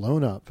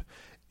blown up,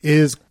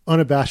 is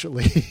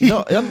unabashedly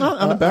no, I'm not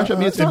unabashed. I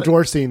mean, it's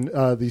endorsing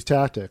these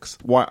tactics.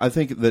 Why? I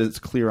think that it's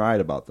clear-eyed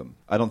about them.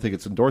 I don't think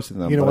it's endorsing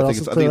them. But I think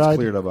it's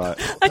clear about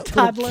a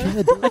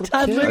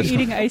toddler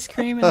eating ice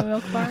cream in a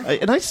milk bar.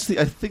 I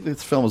think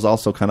this film is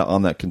also kind of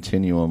on that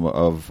continuum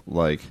of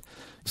like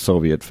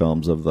Soviet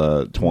films of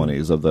the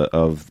 1920s,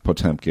 of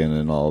Potemkin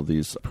and all of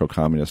these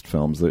pro-communist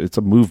films. It's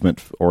a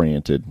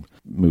movement-oriented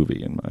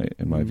movie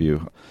in my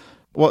view.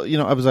 Well,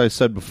 as I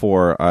said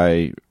before,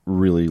 I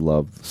really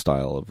love the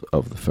style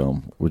of the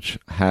film, which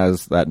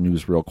has that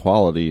newsreel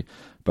quality,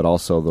 but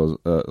also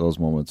those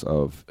moments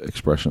of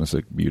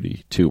expressionistic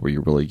beauty too, where you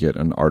really get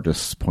an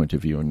artist's point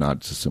of view and not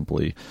just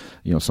simply,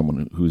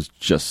 someone who's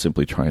just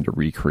simply trying to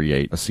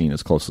recreate a scene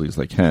as closely as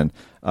they can.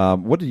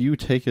 What do you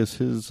take as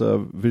his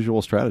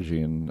visual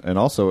strategy, and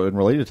also, and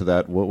related to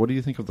that, what do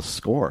you think of the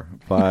score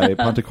by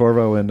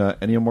Pontecorvo and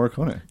Ennio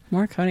Morricone?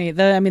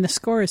 The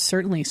score is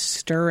certainly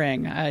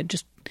stirring.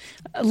 Just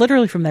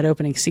literally from that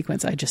opening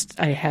sequence,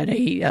 I had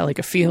a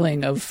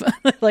feeling of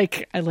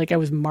like I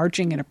was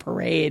marching in a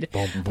parade.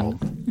 Boom,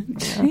 boom.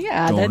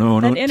 Yeah,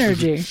 that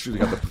energy. You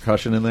got the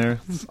percussion in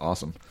there. It's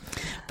awesome.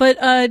 But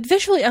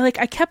visually, I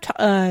kept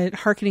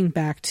hearkening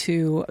back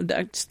to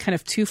just kind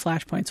of two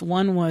flashpoints.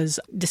 One was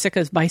De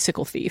Sica's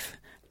Bicycle Thief.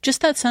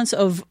 Just that sense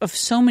of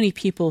so many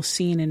people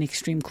seen in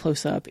extreme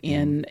close-up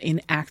in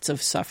acts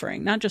of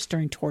suffering, not just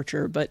during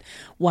torture, but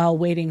while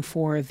waiting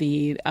for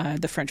the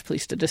French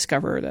police to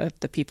discover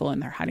the people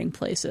in their hiding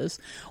places,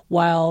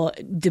 while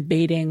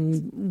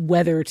debating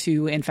whether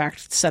to, in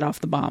fact, set off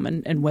the bomb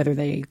and whether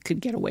they could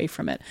get away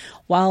from it,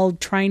 while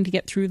trying to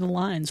get through the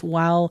lines,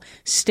 while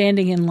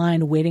standing in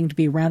line waiting to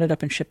be rounded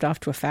up and shipped off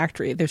to a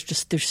factory.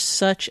 There's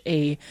such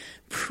a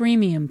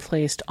premium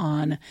placed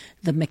on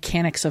the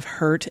mechanics of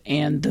hurt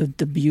and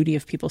the beauty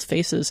of people's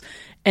faces.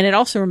 And it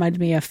also reminded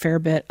me a fair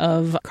bit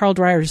of Carl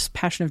Dreyer's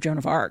Passion of Joan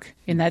of Arc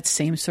in that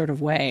same sort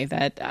of way.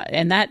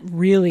 And that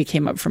really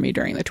came up for me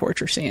during the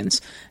torture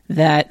scenes,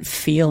 that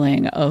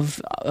feeling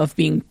of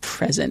being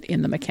present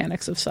in the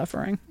mechanics of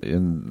suffering.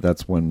 And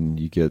that's when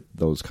you get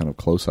those kind of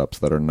close-ups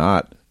that are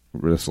not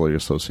necessarily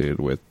associated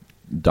with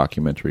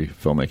documentary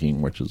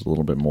filmmaking, which is a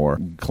little bit more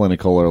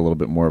clinical or a little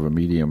bit more of a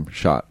medium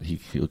shot.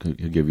 He'll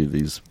give you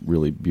these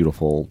really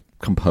beautiful,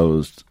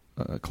 composed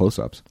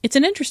close-ups. It's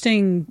an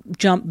interesting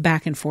jump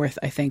back and forth,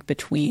 I think,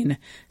 between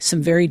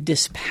some very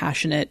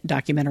dispassionate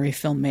documentary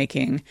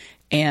filmmaking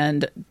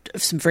and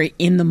some very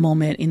in the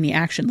moment, in the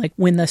action, like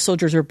when the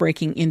soldiers are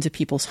breaking into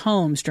people's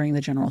homes during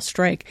the general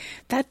strike.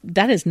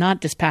 That is not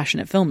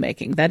dispassionate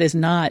filmmaking. That is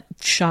not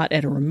shot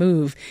at a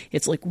remove.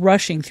 It's like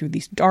rushing through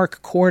these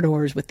dark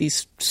corridors with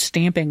these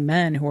stamping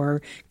men who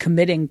are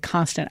committing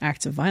constant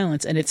acts of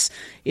violence, and it's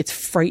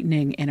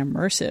frightening and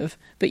immersive.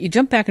 But you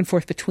jump back and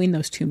forth between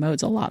those two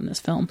modes a lot in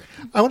this film.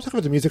 I want to talk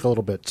about the music a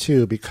little bit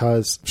too,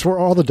 because for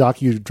all the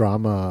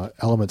docudrama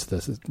elements of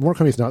this,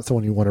 Morricone's not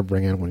someone you want to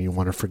bring in when you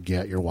want to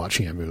forget you're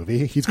watching a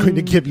movie. He's going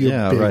to give you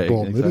a big,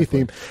 bold movie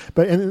theme.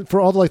 But and for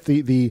all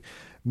the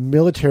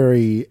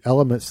military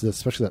elements to this,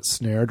 especially that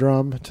snare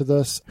drum to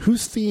this,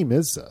 whose theme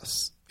is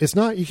this? It's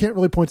not, you can't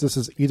really point to this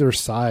as either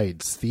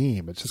side's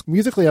theme. It's just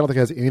musically, I don't think it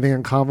has anything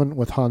in common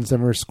with Hans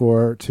Zimmer's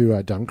score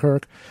to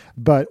Dunkirk.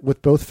 But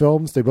with both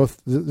films,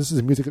 this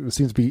is music that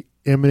seems to be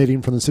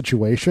emanating from the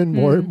situation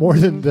more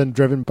than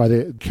driven by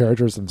the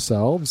characters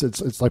themselves.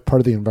 It's like part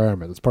of the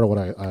environment. It's part of what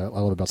I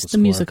love about the score.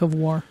 The music of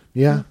war.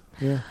 Yeah.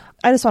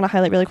 I just want to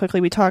highlight really quickly,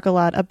 we talk a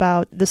lot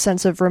about the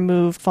sense of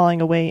remove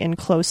falling away in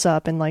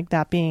close-up and like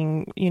that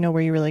being,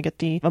 where you really get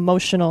the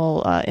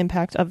emotional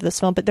impact of this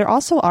film. But there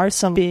also are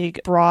some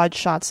big, broad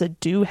shots that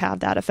do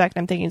have that effect.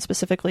 I'm thinking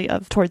specifically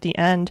of toward the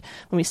end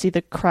when we see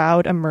the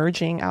crowd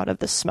emerging out of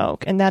the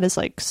smoke. And that is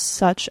like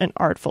such an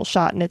artful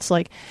shot. And it's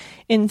like,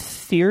 in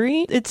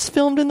theory, it's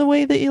filmed in the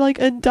way that like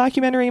a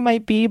documentary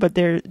might be, but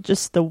they're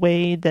just the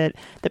way that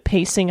the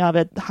pacing of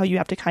it, how you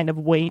have to kind of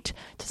wait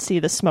to see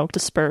the smoke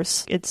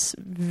disperse. It's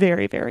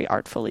very, very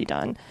artfully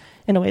done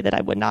in a way that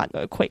I would not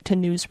equate to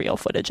newsreel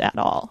footage at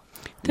all.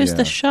 There's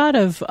the shot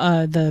of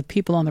the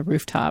people on the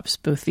rooftops,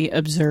 both the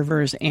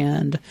observers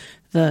and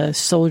the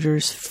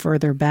soldiers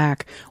further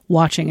back,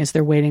 watching as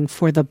they're waiting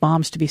for the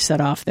bombs to be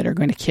set off that are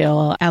going to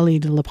kill Ali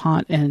de la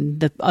Pont and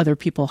the other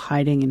people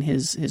hiding in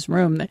his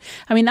room.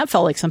 I mean, that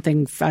felt like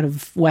something out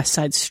of West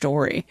Side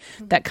Story,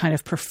 that kind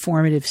of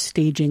performative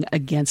staging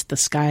against the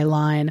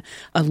skyline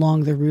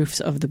along the roofs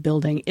of the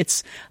building.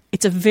 It's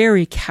a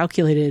very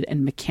calculated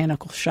and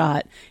mechanical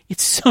shot.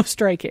 It's so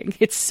striking.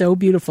 It's so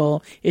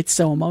beautiful. It's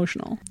so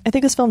emotional. I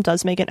think this film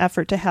does make an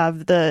effort to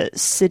have the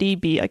city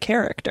be a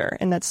character.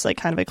 And that's like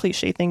kind of a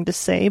cliche thing to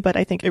say, but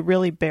I think it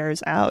really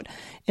bears out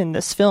in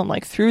this film,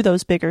 like through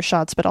those bigger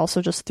shots, but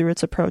also just through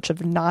its approach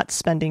of not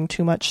spending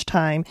too much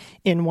time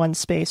in one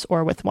space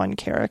or with one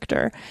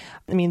character.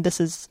 I mean, this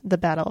is the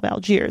Battle of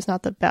Algiers,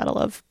 not the Battle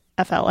of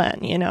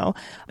FLN,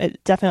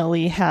 It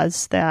definitely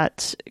has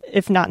that,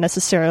 if not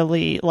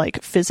necessarily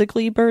like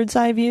physically bird's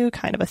eye view,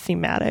 kind of a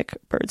thematic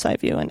bird's eye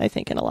view, and I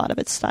think in a lot of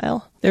its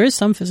style. There is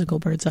some physical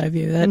bird's eye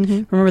view.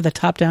 Remember the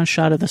top-down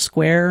shot of the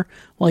square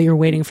while you're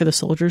waiting for the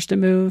soldiers to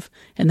move,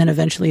 and then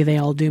eventually they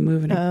all do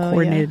move in a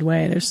coordinated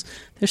way. There's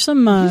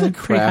some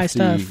pretty high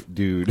stuff.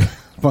 Dude,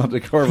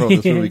 Pontecorvo,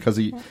 this movie, because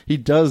he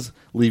does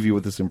leave you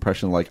with this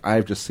impression like,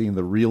 I've just seen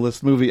the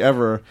realest movie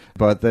ever,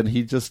 but then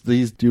he's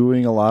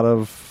doing a lot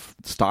of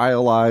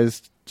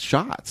stylized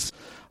shots.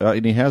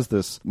 And he has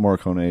this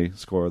Morricone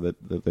score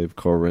that they've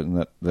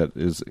co-written that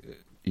is,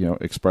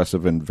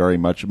 expressive and very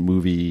much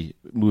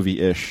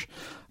movie-ish.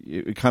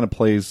 It kind of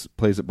plays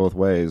it both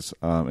ways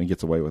and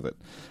gets away with it.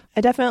 I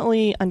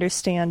definitely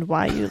understand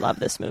why you love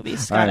this movie,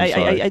 Scott.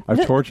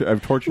 I've tortured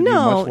you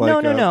much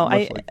like...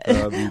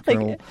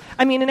 No.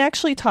 I mean, and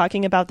actually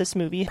talking about this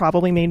movie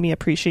probably made me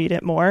appreciate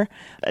it more.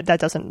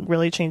 That doesn't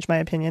really change my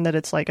opinion that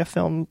it's like a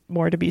film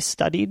more to be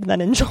studied than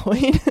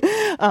enjoyed,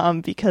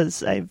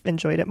 because I've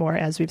enjoyed it more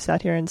as we've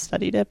sat here and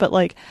studied it. But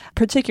like,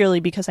 particularly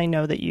because I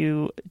know that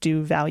you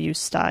do value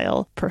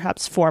style,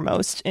 perhaps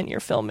foremost in your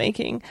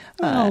filmmaking.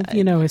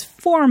 His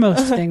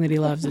foremost thing that he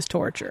loves is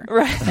torture.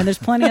 Right. And there's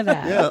plenty of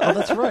that. Yeah,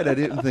 that's right. I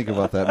didn't think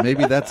about that.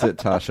 Maybe that's it,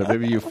 Tasha.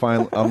 Maybe you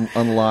finally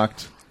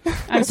unlocked.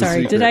 I'm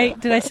sorry. Did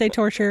I say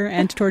torture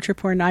and torture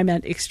porn? I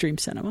meant extreme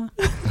cinema.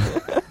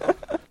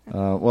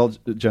 Well,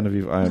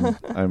 Genevieve,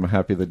 I'm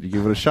happy that you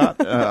give it a shot,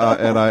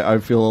 and I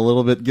feel a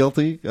little bit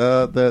guilty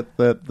that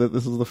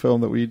this is the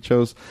film that we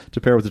chose to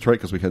pair with Detroit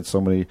because we had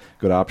so many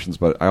good options.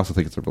 But I also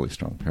think it's a really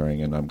strong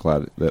pairing, and I'm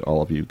glad that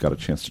all of you got a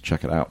chance to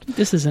check it out.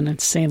 This is an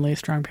insanely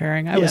strong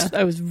pairing. I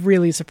was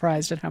really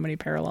surprised at how many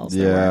parallels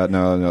there were.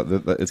 No,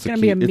 it's going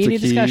to be a meaty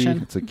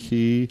discussion. It's a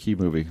key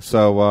movie.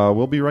 So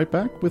we'll be right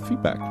back with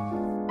feedback.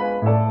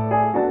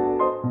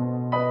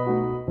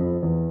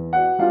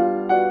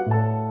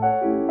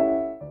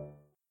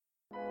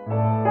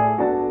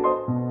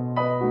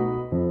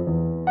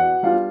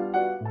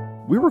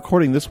 We're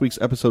recording this week's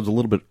episodes a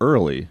little bit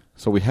early,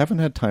 so we haven't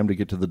had time to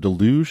get to the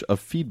deluge of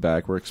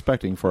feedback we're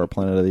expecting for our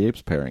Planet of the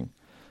Apes pairing.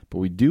 But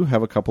we do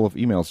have a couple of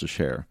emails to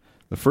share.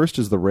 The first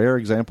is the rare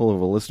example of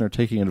a listener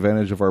taking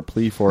advantage of our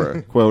plea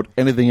for, quote,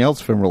 anything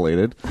else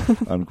film-related,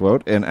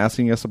 unquote, and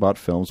asking us about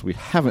films we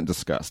haven't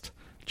discussed.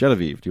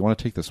 Genevieve, do you want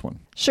to take this one?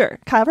 Sure.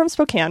 Kyle from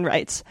Spokane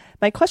writes,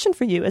 my question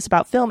for you is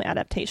about film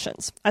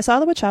adaptations. I saw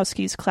the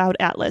Wachowskis' Cloud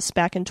Atlas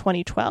back in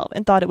 2012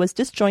 and thought it was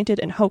disjointed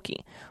and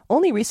hokey.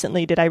 Only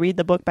recently did I read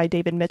the book by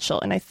David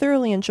Mitchell, and I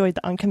thoroughly enjoyed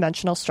the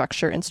unconventional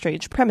structure and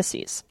strange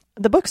premises.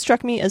 The book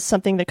struck me as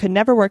something that could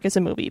never work as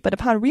a movie, but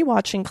upon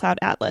rewatching Cloud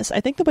Atlas,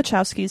 I think the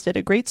Wachowskis did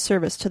a great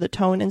service to the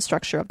tone and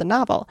structure of the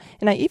novel,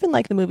 and I even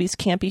like the movie's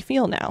campy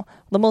feel now.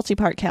 The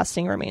multi-part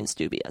casting remains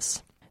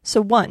dubious.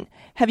 So 1,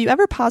 have you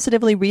ever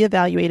positively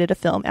reevaluated a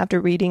film after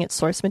reading its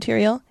source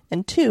material?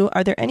 And 2,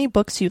 are there any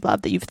books you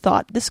love that you've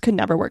thought this could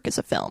never work as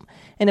a film?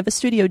 And if a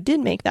studio did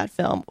make that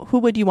film, who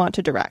would you want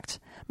to direct?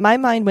 My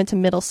mind went to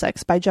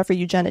Middlesex by Jeffrey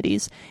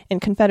Eugenides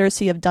and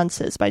Confederacy of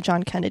Dunces by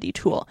John Kennedy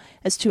Toole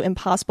as 2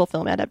 impossible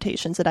film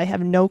adaptations that I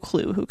have no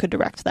clue who could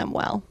direct them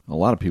well. A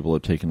lot of people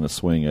have taken a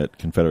swing at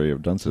Confederacy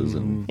of Dunces,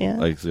 and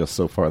just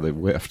so far they've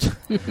whiffed.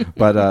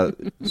 But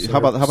how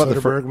about the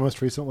Soderbergh most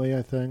recently?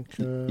 I think.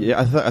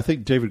 I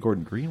think David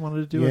Gordon Green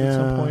wanted to do it at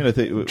some point. I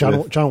think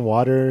John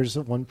Waters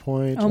at one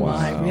point. Oh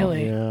my,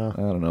 really? Yeah.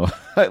 I don't know.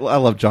 I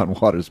love John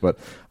Waters, but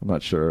I'm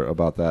not sure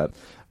about that.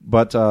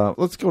 But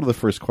let's go to the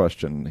first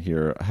question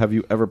here. Have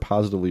you ever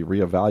positively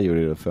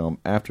reevaluated a film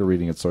after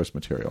reading its source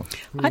material?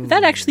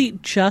 That actually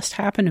just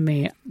happened to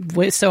me.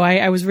 So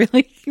I was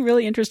really,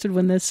 really interested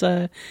when this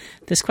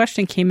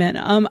question came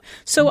in.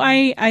 So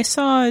I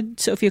saw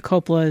Sofia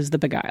Coppola's The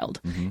Beguiled,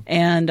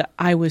 and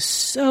I was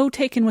so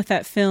taken with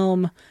that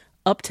film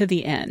up to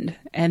the end.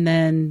 And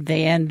then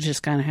the end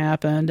just kind of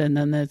happened, and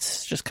then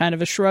it's just kind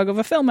of a shrug of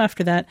a film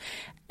after that.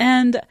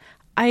 And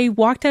I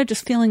walked out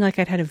just feeling like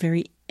I'd had a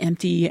very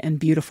empty and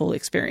beautiful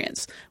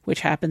experience,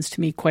 which happens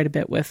to me quite a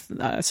bit with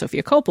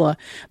Sofia Coppola.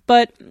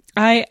 But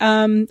I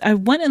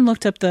went and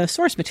looked up the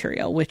source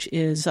material, which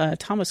is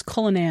Thomas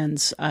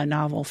Cullinan's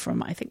novel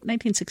from, I think,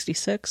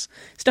 1966.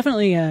 It's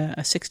definitely a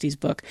 60s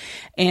book.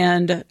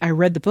 And I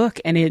read the book,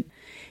 and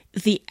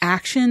the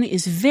action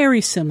is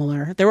very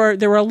similar. There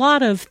were a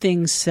lot of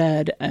things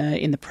said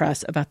in the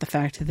press about the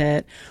fact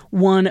that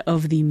one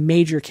of the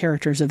major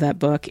characters of that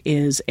book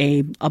is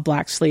a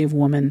black slave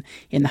woman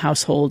in the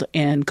household,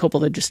 and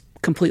Coppola just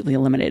completely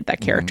eliminated that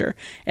character.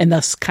 And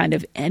thus kind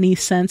of any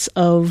sense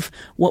of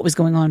what was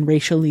going on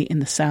racially in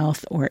the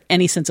South, or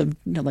any sense of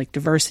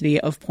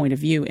diversity of point of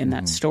view in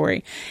that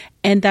story.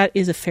 And that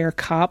is a fair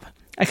cop.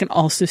 I can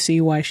also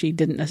see why she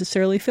didn't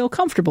necessarily feel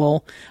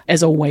comfortable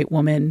as a white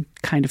woman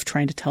kind of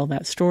trying to tell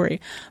that story.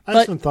 I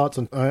have some thoughts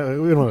on,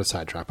 we don't want to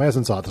sidetrack, but I have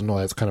some thoughts on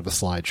why it's kind of a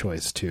slide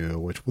choice too,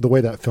 which the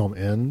way that film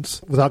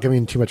ends, without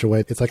giving too much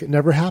away, it's like it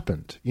never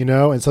happened,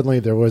 and suddenly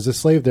there was a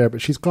slave there,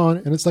 but she's gone,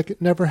 and it's like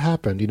it never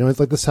happened, it's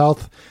like the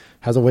South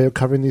has a way of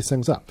covering these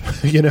things up,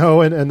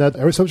 and that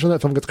every so much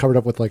that film gets covered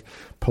up with like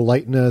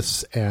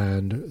politeness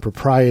and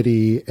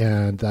propriety,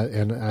 and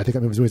I think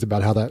that movie's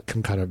about how that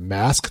can kind of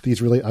mask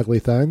these really ugly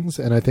things,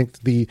 and I think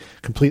the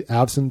complete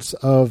absence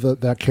of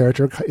that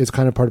character is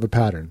kind of part of a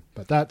pattern.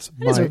 But that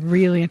is a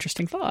really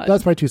interesting thought.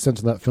 That's my 2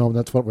 cents on that film.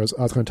 That's what I was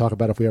going to talk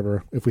about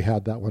if we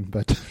had that one.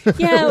 But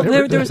yeah,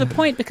 there was a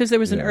point, because there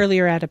was an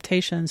earlier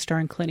adaptation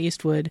starring Clint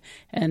Eastwood,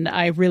 and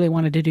I really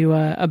wanted to do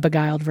a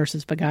Beguiled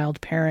versus Beguiled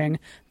pairing,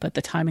 but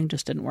the timing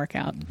just didn't work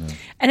out.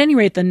 At any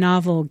rate, the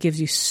novel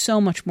gives you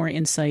so much more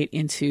insight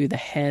into the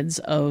heads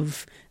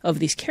of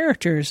these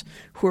characters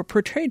who are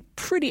portrayed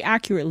pretty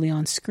accurately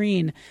on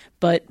screen,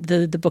 but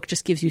the book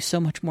just gives you so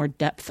much more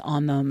depth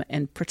on them,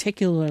 and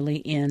particularly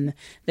in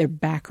their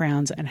backgrounds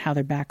and how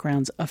their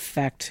backgrounds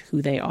affect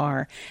who they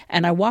are.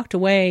 And I walked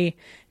away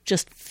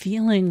just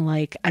feeling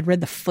like I'd read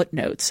the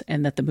footnotes,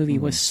 and that the movie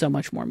was so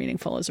much more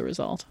meaningful as a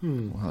result.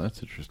 Wow,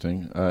 that's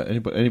interesting.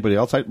 Anybody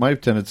else? My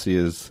tendency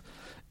is,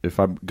 if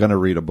I'm going to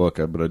read a book,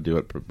 I'm going to do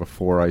it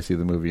before I see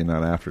the movie and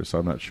not after. So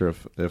I'm not sure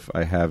if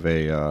I have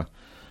an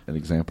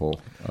example.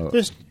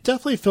 There's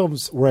definitely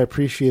films where I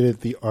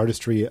appreciated the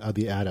artistry of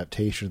the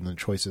adaptation and the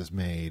choices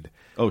made.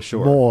 Oh,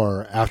 sure.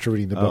 More after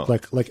reading the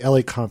book. Like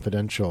L.A.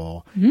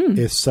 Confidential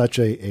is such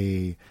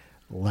a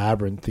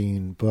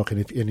labyrinthine book, and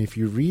if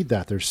you read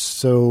that, there's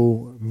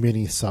so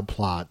many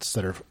subplots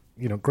that are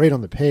great on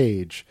the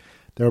page.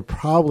 There are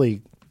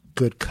probably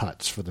good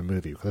cuts for the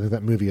movie. I think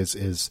that movie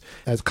is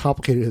as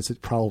complicated as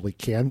it probably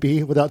can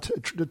be without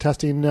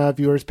testing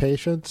viewers'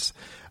 patience.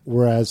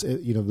 Whereas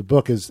the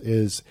book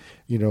is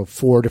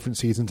 4 different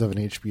seasons of an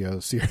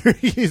HBO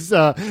series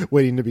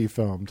waiting to be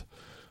filmed.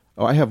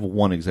 Oh, I have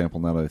one example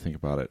now that I think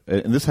about it,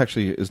 and this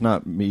actually is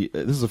not me.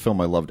 This is a film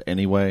I loved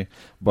anyway,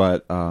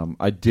 but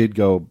I did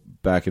go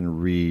back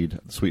and read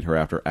Sweet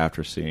Hereafter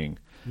after seeing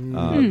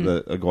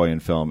the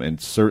Agoyan film,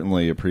 and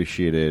certainly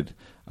appreciated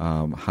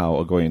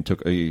how Agoyan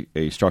took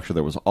a structure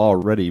that was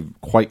already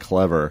quite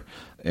clever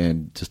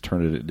and just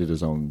did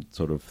his own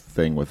sort of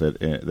thing with it,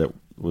 that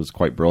was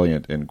quite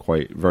brilliant and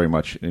quite very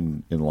much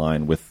in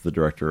line with the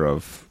director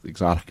of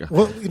Exotica.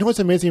 Well, what's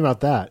amazing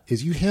about that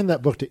is you hand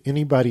that book to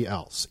anybody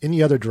else,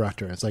 any other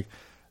director, and it's like,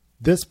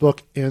 this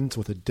book ends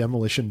with a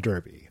demolition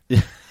derby.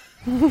 Yeah.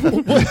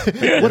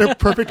 What a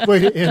perfect way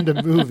to end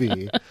a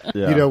movie.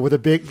 Yeah. With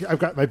I've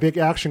got my big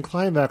action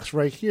climax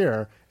right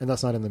here, and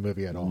that's not in the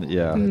movie at all.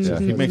 Yeah,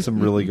 he makes some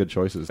really good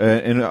choices.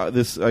 And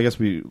this, I guess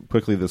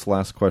this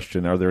last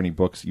question, are there any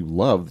books you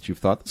love that you've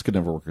thought this could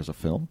never work as a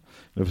film?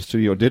 And if a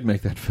studio did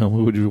make that film,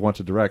 who would you want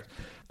to direct?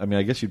 I mean,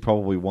 I guess you'd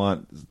probably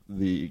want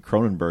the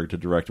Cronenberg to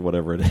direct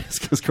whatever it is,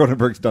 because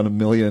Cronenberg's done a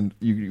million.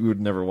 You would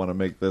never want to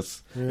make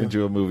this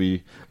into a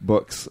movie,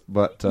 books,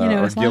 but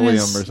or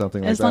Gilliam or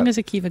something like that. As long as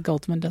Akiva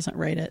Goldsman doesn't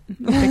write it,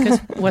 because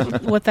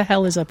what the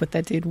hell is up with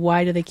that dude?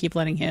 Why do they keep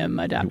letting him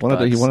adapt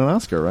books? He won an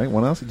Oscar, right?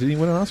 Did he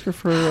win an Oscar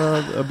for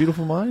A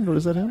Beautiful Mind, or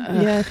is that him?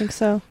 Yeah, I think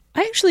so.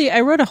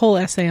 I wrote a whole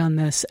essay on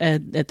this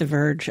at The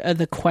Verge,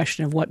 the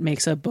question of what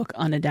makes a book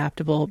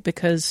unadaptable,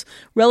 because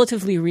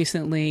relatively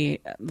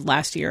recently,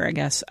 last year, I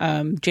guess,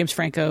 James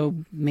Franco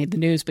made the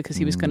news because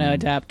he was going to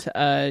adapt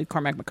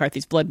Cormac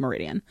McCarthy's Blood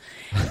Meridian.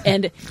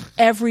 And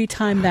every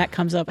time that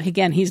comes up,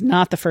 again, he's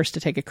not the first to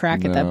take a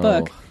crack at that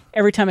book.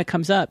 Every time it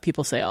comes up,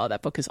 people say, oh,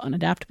 that book is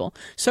unadaptable.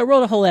 So I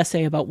wrote a whole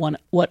essay about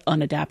what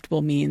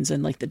unadaptable means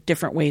and like the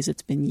different ways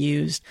it's been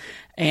used.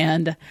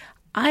 And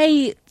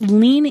I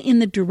lean in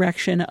the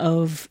direction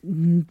of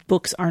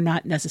books are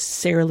not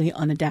necessarily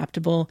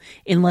unadaptable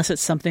unless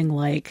it's something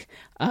like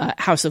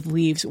House of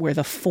Leaves, where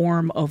the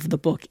form of the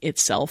book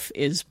itself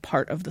is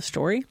part of the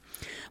story.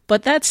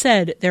 But that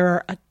said, there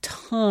are a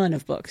ton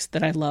of books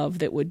that I love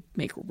that would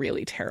make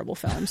really terrible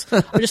films.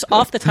 Just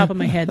off the top of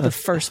my head, the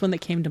first one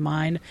that came to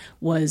mind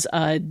was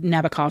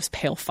Nabokov's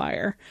Pale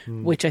Fire,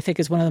 which I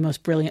think is one of the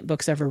most brilliant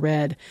books ever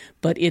read.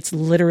 But it's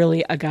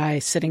literally a guy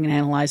sitting and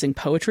analyzing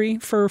poetry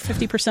for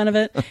 50% of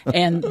it,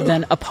 and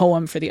then a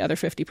poem for the other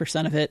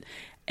 50% of it.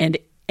 And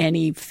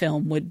any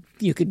film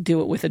you could do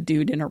it with a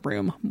dude in a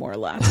room, more or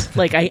less.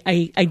 Like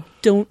I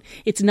don't,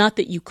 it's not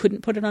that you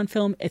couldn't put it on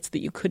film, it's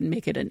that you couldn't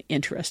make it an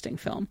interesting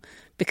film,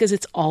 because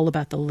it's all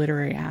about the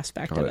literary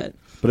aspect of it.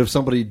 But if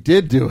somebody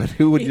did do it,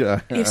 who would you?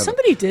 If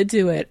somebody did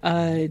do it,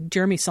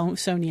 Jeremy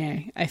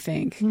Saulnier, I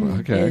think,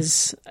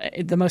 is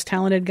the most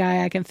talented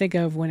guy I can think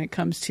of when it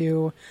comes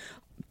to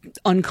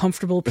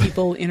uncomfortable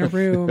people in a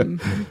room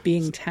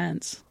being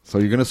tense. So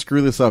you're going to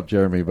screw this up,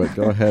 Jeremy, but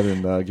go ahead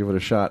and give it a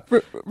shot.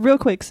 Real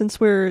quick, since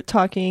we're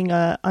talking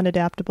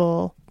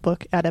unadaptable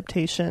book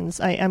adaptations,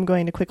 I am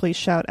going to quickly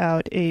shout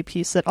out a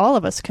piece that all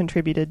of us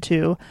contributed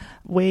to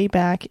way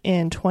back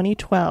in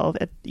 2012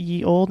 at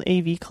Ye Old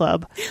AV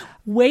Club.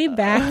 Way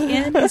back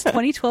in? Is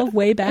 2012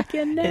 way back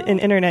in now? In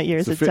internet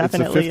years, it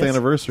definitely is. It's the 5th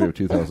anniversary of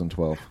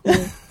 2012.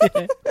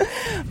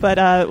 But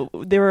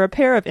there were a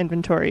pair of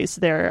inventories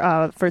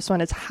there. First one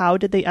is, how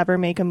did they ever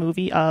make a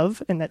movie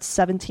of? And that's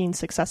 17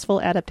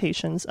 successful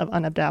adaptations of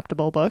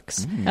unadaptable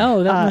books.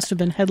 Oh, that must have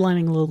been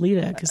headlining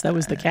Lolita, because that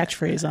was the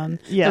catchphrase on,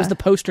 that was the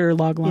poster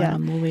log line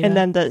on Lolita. And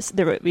then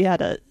we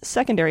had a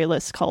secondary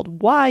list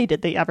called, why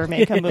did they ever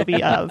make a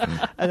movie of?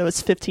 And it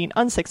was 15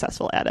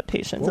 unsuccessful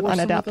adaptations of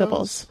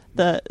unadaptables.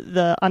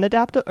 The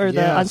unadaptable or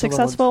the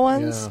unsuccessful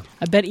ones. Yeah.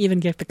 I bet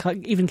even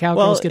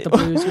Cowgirls Get the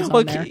Blues was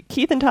on there.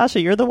 Keith and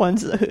Tasha, you're the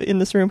ones in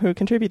this room who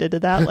contributed to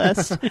that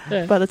list.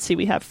 But let's see,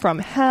 we have From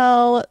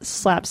Hell,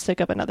 Slapstick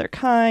of Another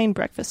Kind,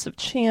 Breakfast of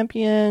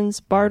Champions,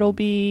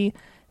 Bartleby,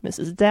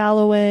 Mrs.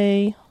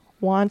 Dalloway,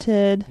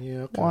 Wanted,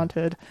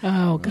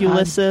 Oh, God.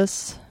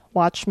 Ulysses,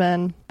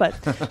 Watchmen. But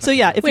so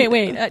yeah,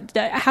 wait.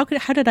 How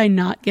did I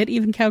not get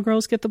Even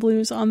Cowgirls Get the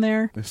Blues on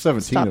there? There's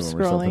 17 Stop of them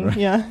scrolling. or something, right?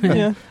 Yeah.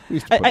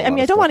 I mean,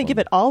 I don't want to give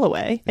it all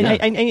away. Yeah.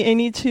 I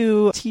need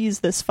to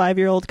tease this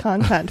 5-year-old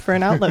content for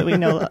an outlet we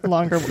no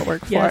longer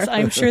work for. Yes,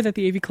 I'm sure that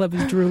the AV Club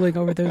is drooling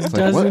over those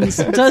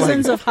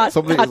dozens of hot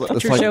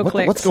picture show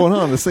clicks. What's going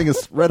on? This thing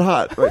is red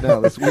hot right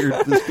now. This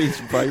piece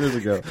from 5 years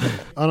ago.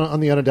 On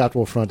the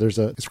unadaptable front, there's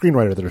a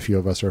screenwriter that a few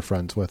of us are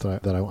friends with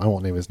that I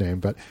won't name his name,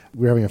 but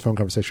we were having a phone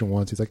conversation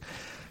once. He's like,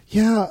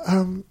 yeah,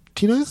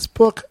 do you know this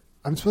book?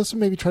 I'm supposed to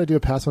maybe try to do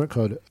a pass on it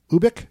called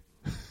Ubik.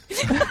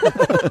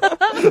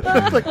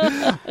 Like,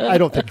 I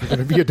don't think you're going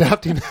to be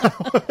adapting that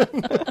one.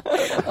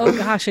 Oh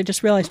gosh, I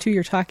just realized who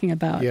you're talking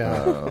about.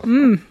 Yeah.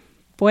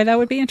 Boy, that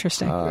would be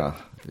interesting.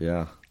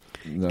 Yeah.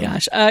 No.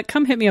 Gosh,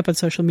 come hit me up on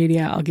social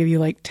media. I'll give you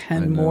like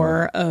 10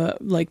 more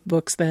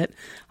books that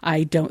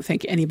I don't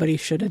think anybody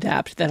should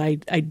adapt, that I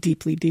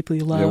deeply, deeply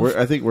love. Yeah,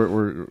 I think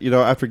we're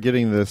after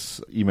getting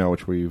this email,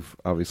 which we've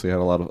obviously had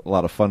a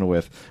lot of fun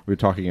with, we were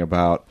talking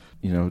about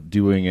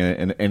doing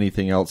an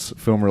anything else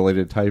film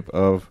related type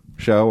of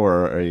show,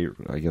 or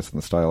I guess in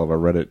the style of a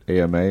Reddit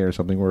AMA or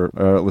something, where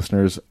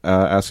listeners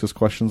ask us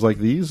questions like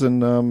these,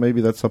 and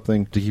maybe that's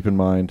something to keep in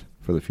mind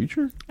for the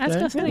future. Ask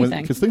us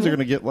anything, because things are going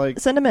to get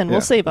send them in.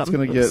 We'll save them.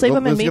 Save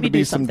them and maybe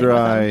do something. There's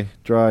going to be some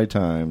dry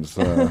times.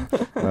 We're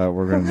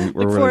going to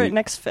look for it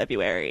next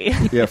February.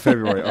 Yeah,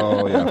 February.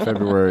 Oh yeah,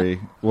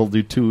 February. We'll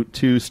do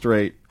two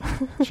straight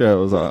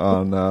shows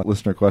on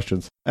listener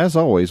questions. As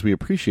always, we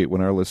appreciate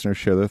when our listeners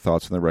share their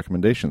thoughts and their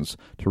recommendations.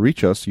 To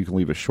reach us, you can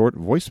leave a short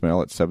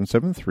voicemail at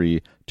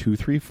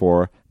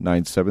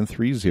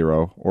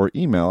 773-234-9730 or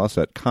email us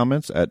at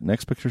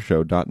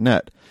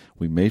comments@nextpictureshow.net.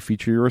 We may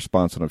feature your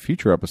response on a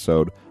future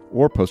episode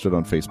or post it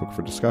on Facebook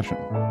for discussion.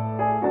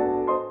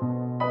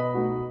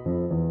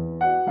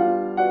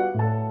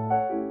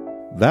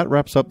 That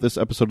wraps up this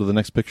episode of The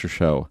Next Picture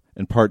Show.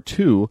 In Part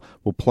 2,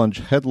 we'll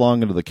plunge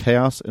headlong into the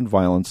chaos and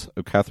violence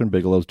of Kathryn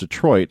Bigelow's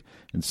Detroit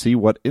and see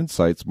what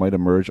insights might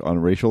emerge on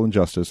racial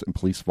injustice and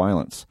police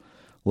violence.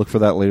 Look for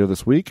that later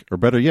this week, or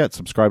better yet,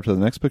 subscribe to The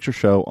Next Picture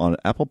Show on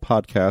Apple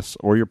Podcasts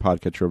or your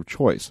podcatcher of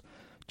choice.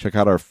 Check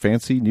out our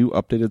fancy new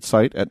updated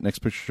site at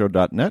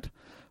nextpictureshow.net.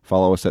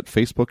 Follow us at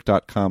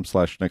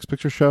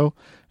facebook.com/nextpictureshow,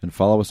 and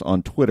follow us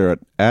on Twitter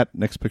at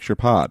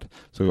nextpicturepod,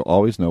 so you'll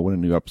always know when a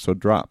new episode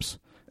drops.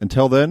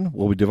 Until then,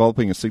 we'll be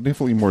developing a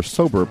significantly more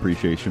sober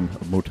appreciation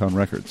of Motown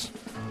records.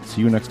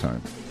 See you next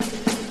time.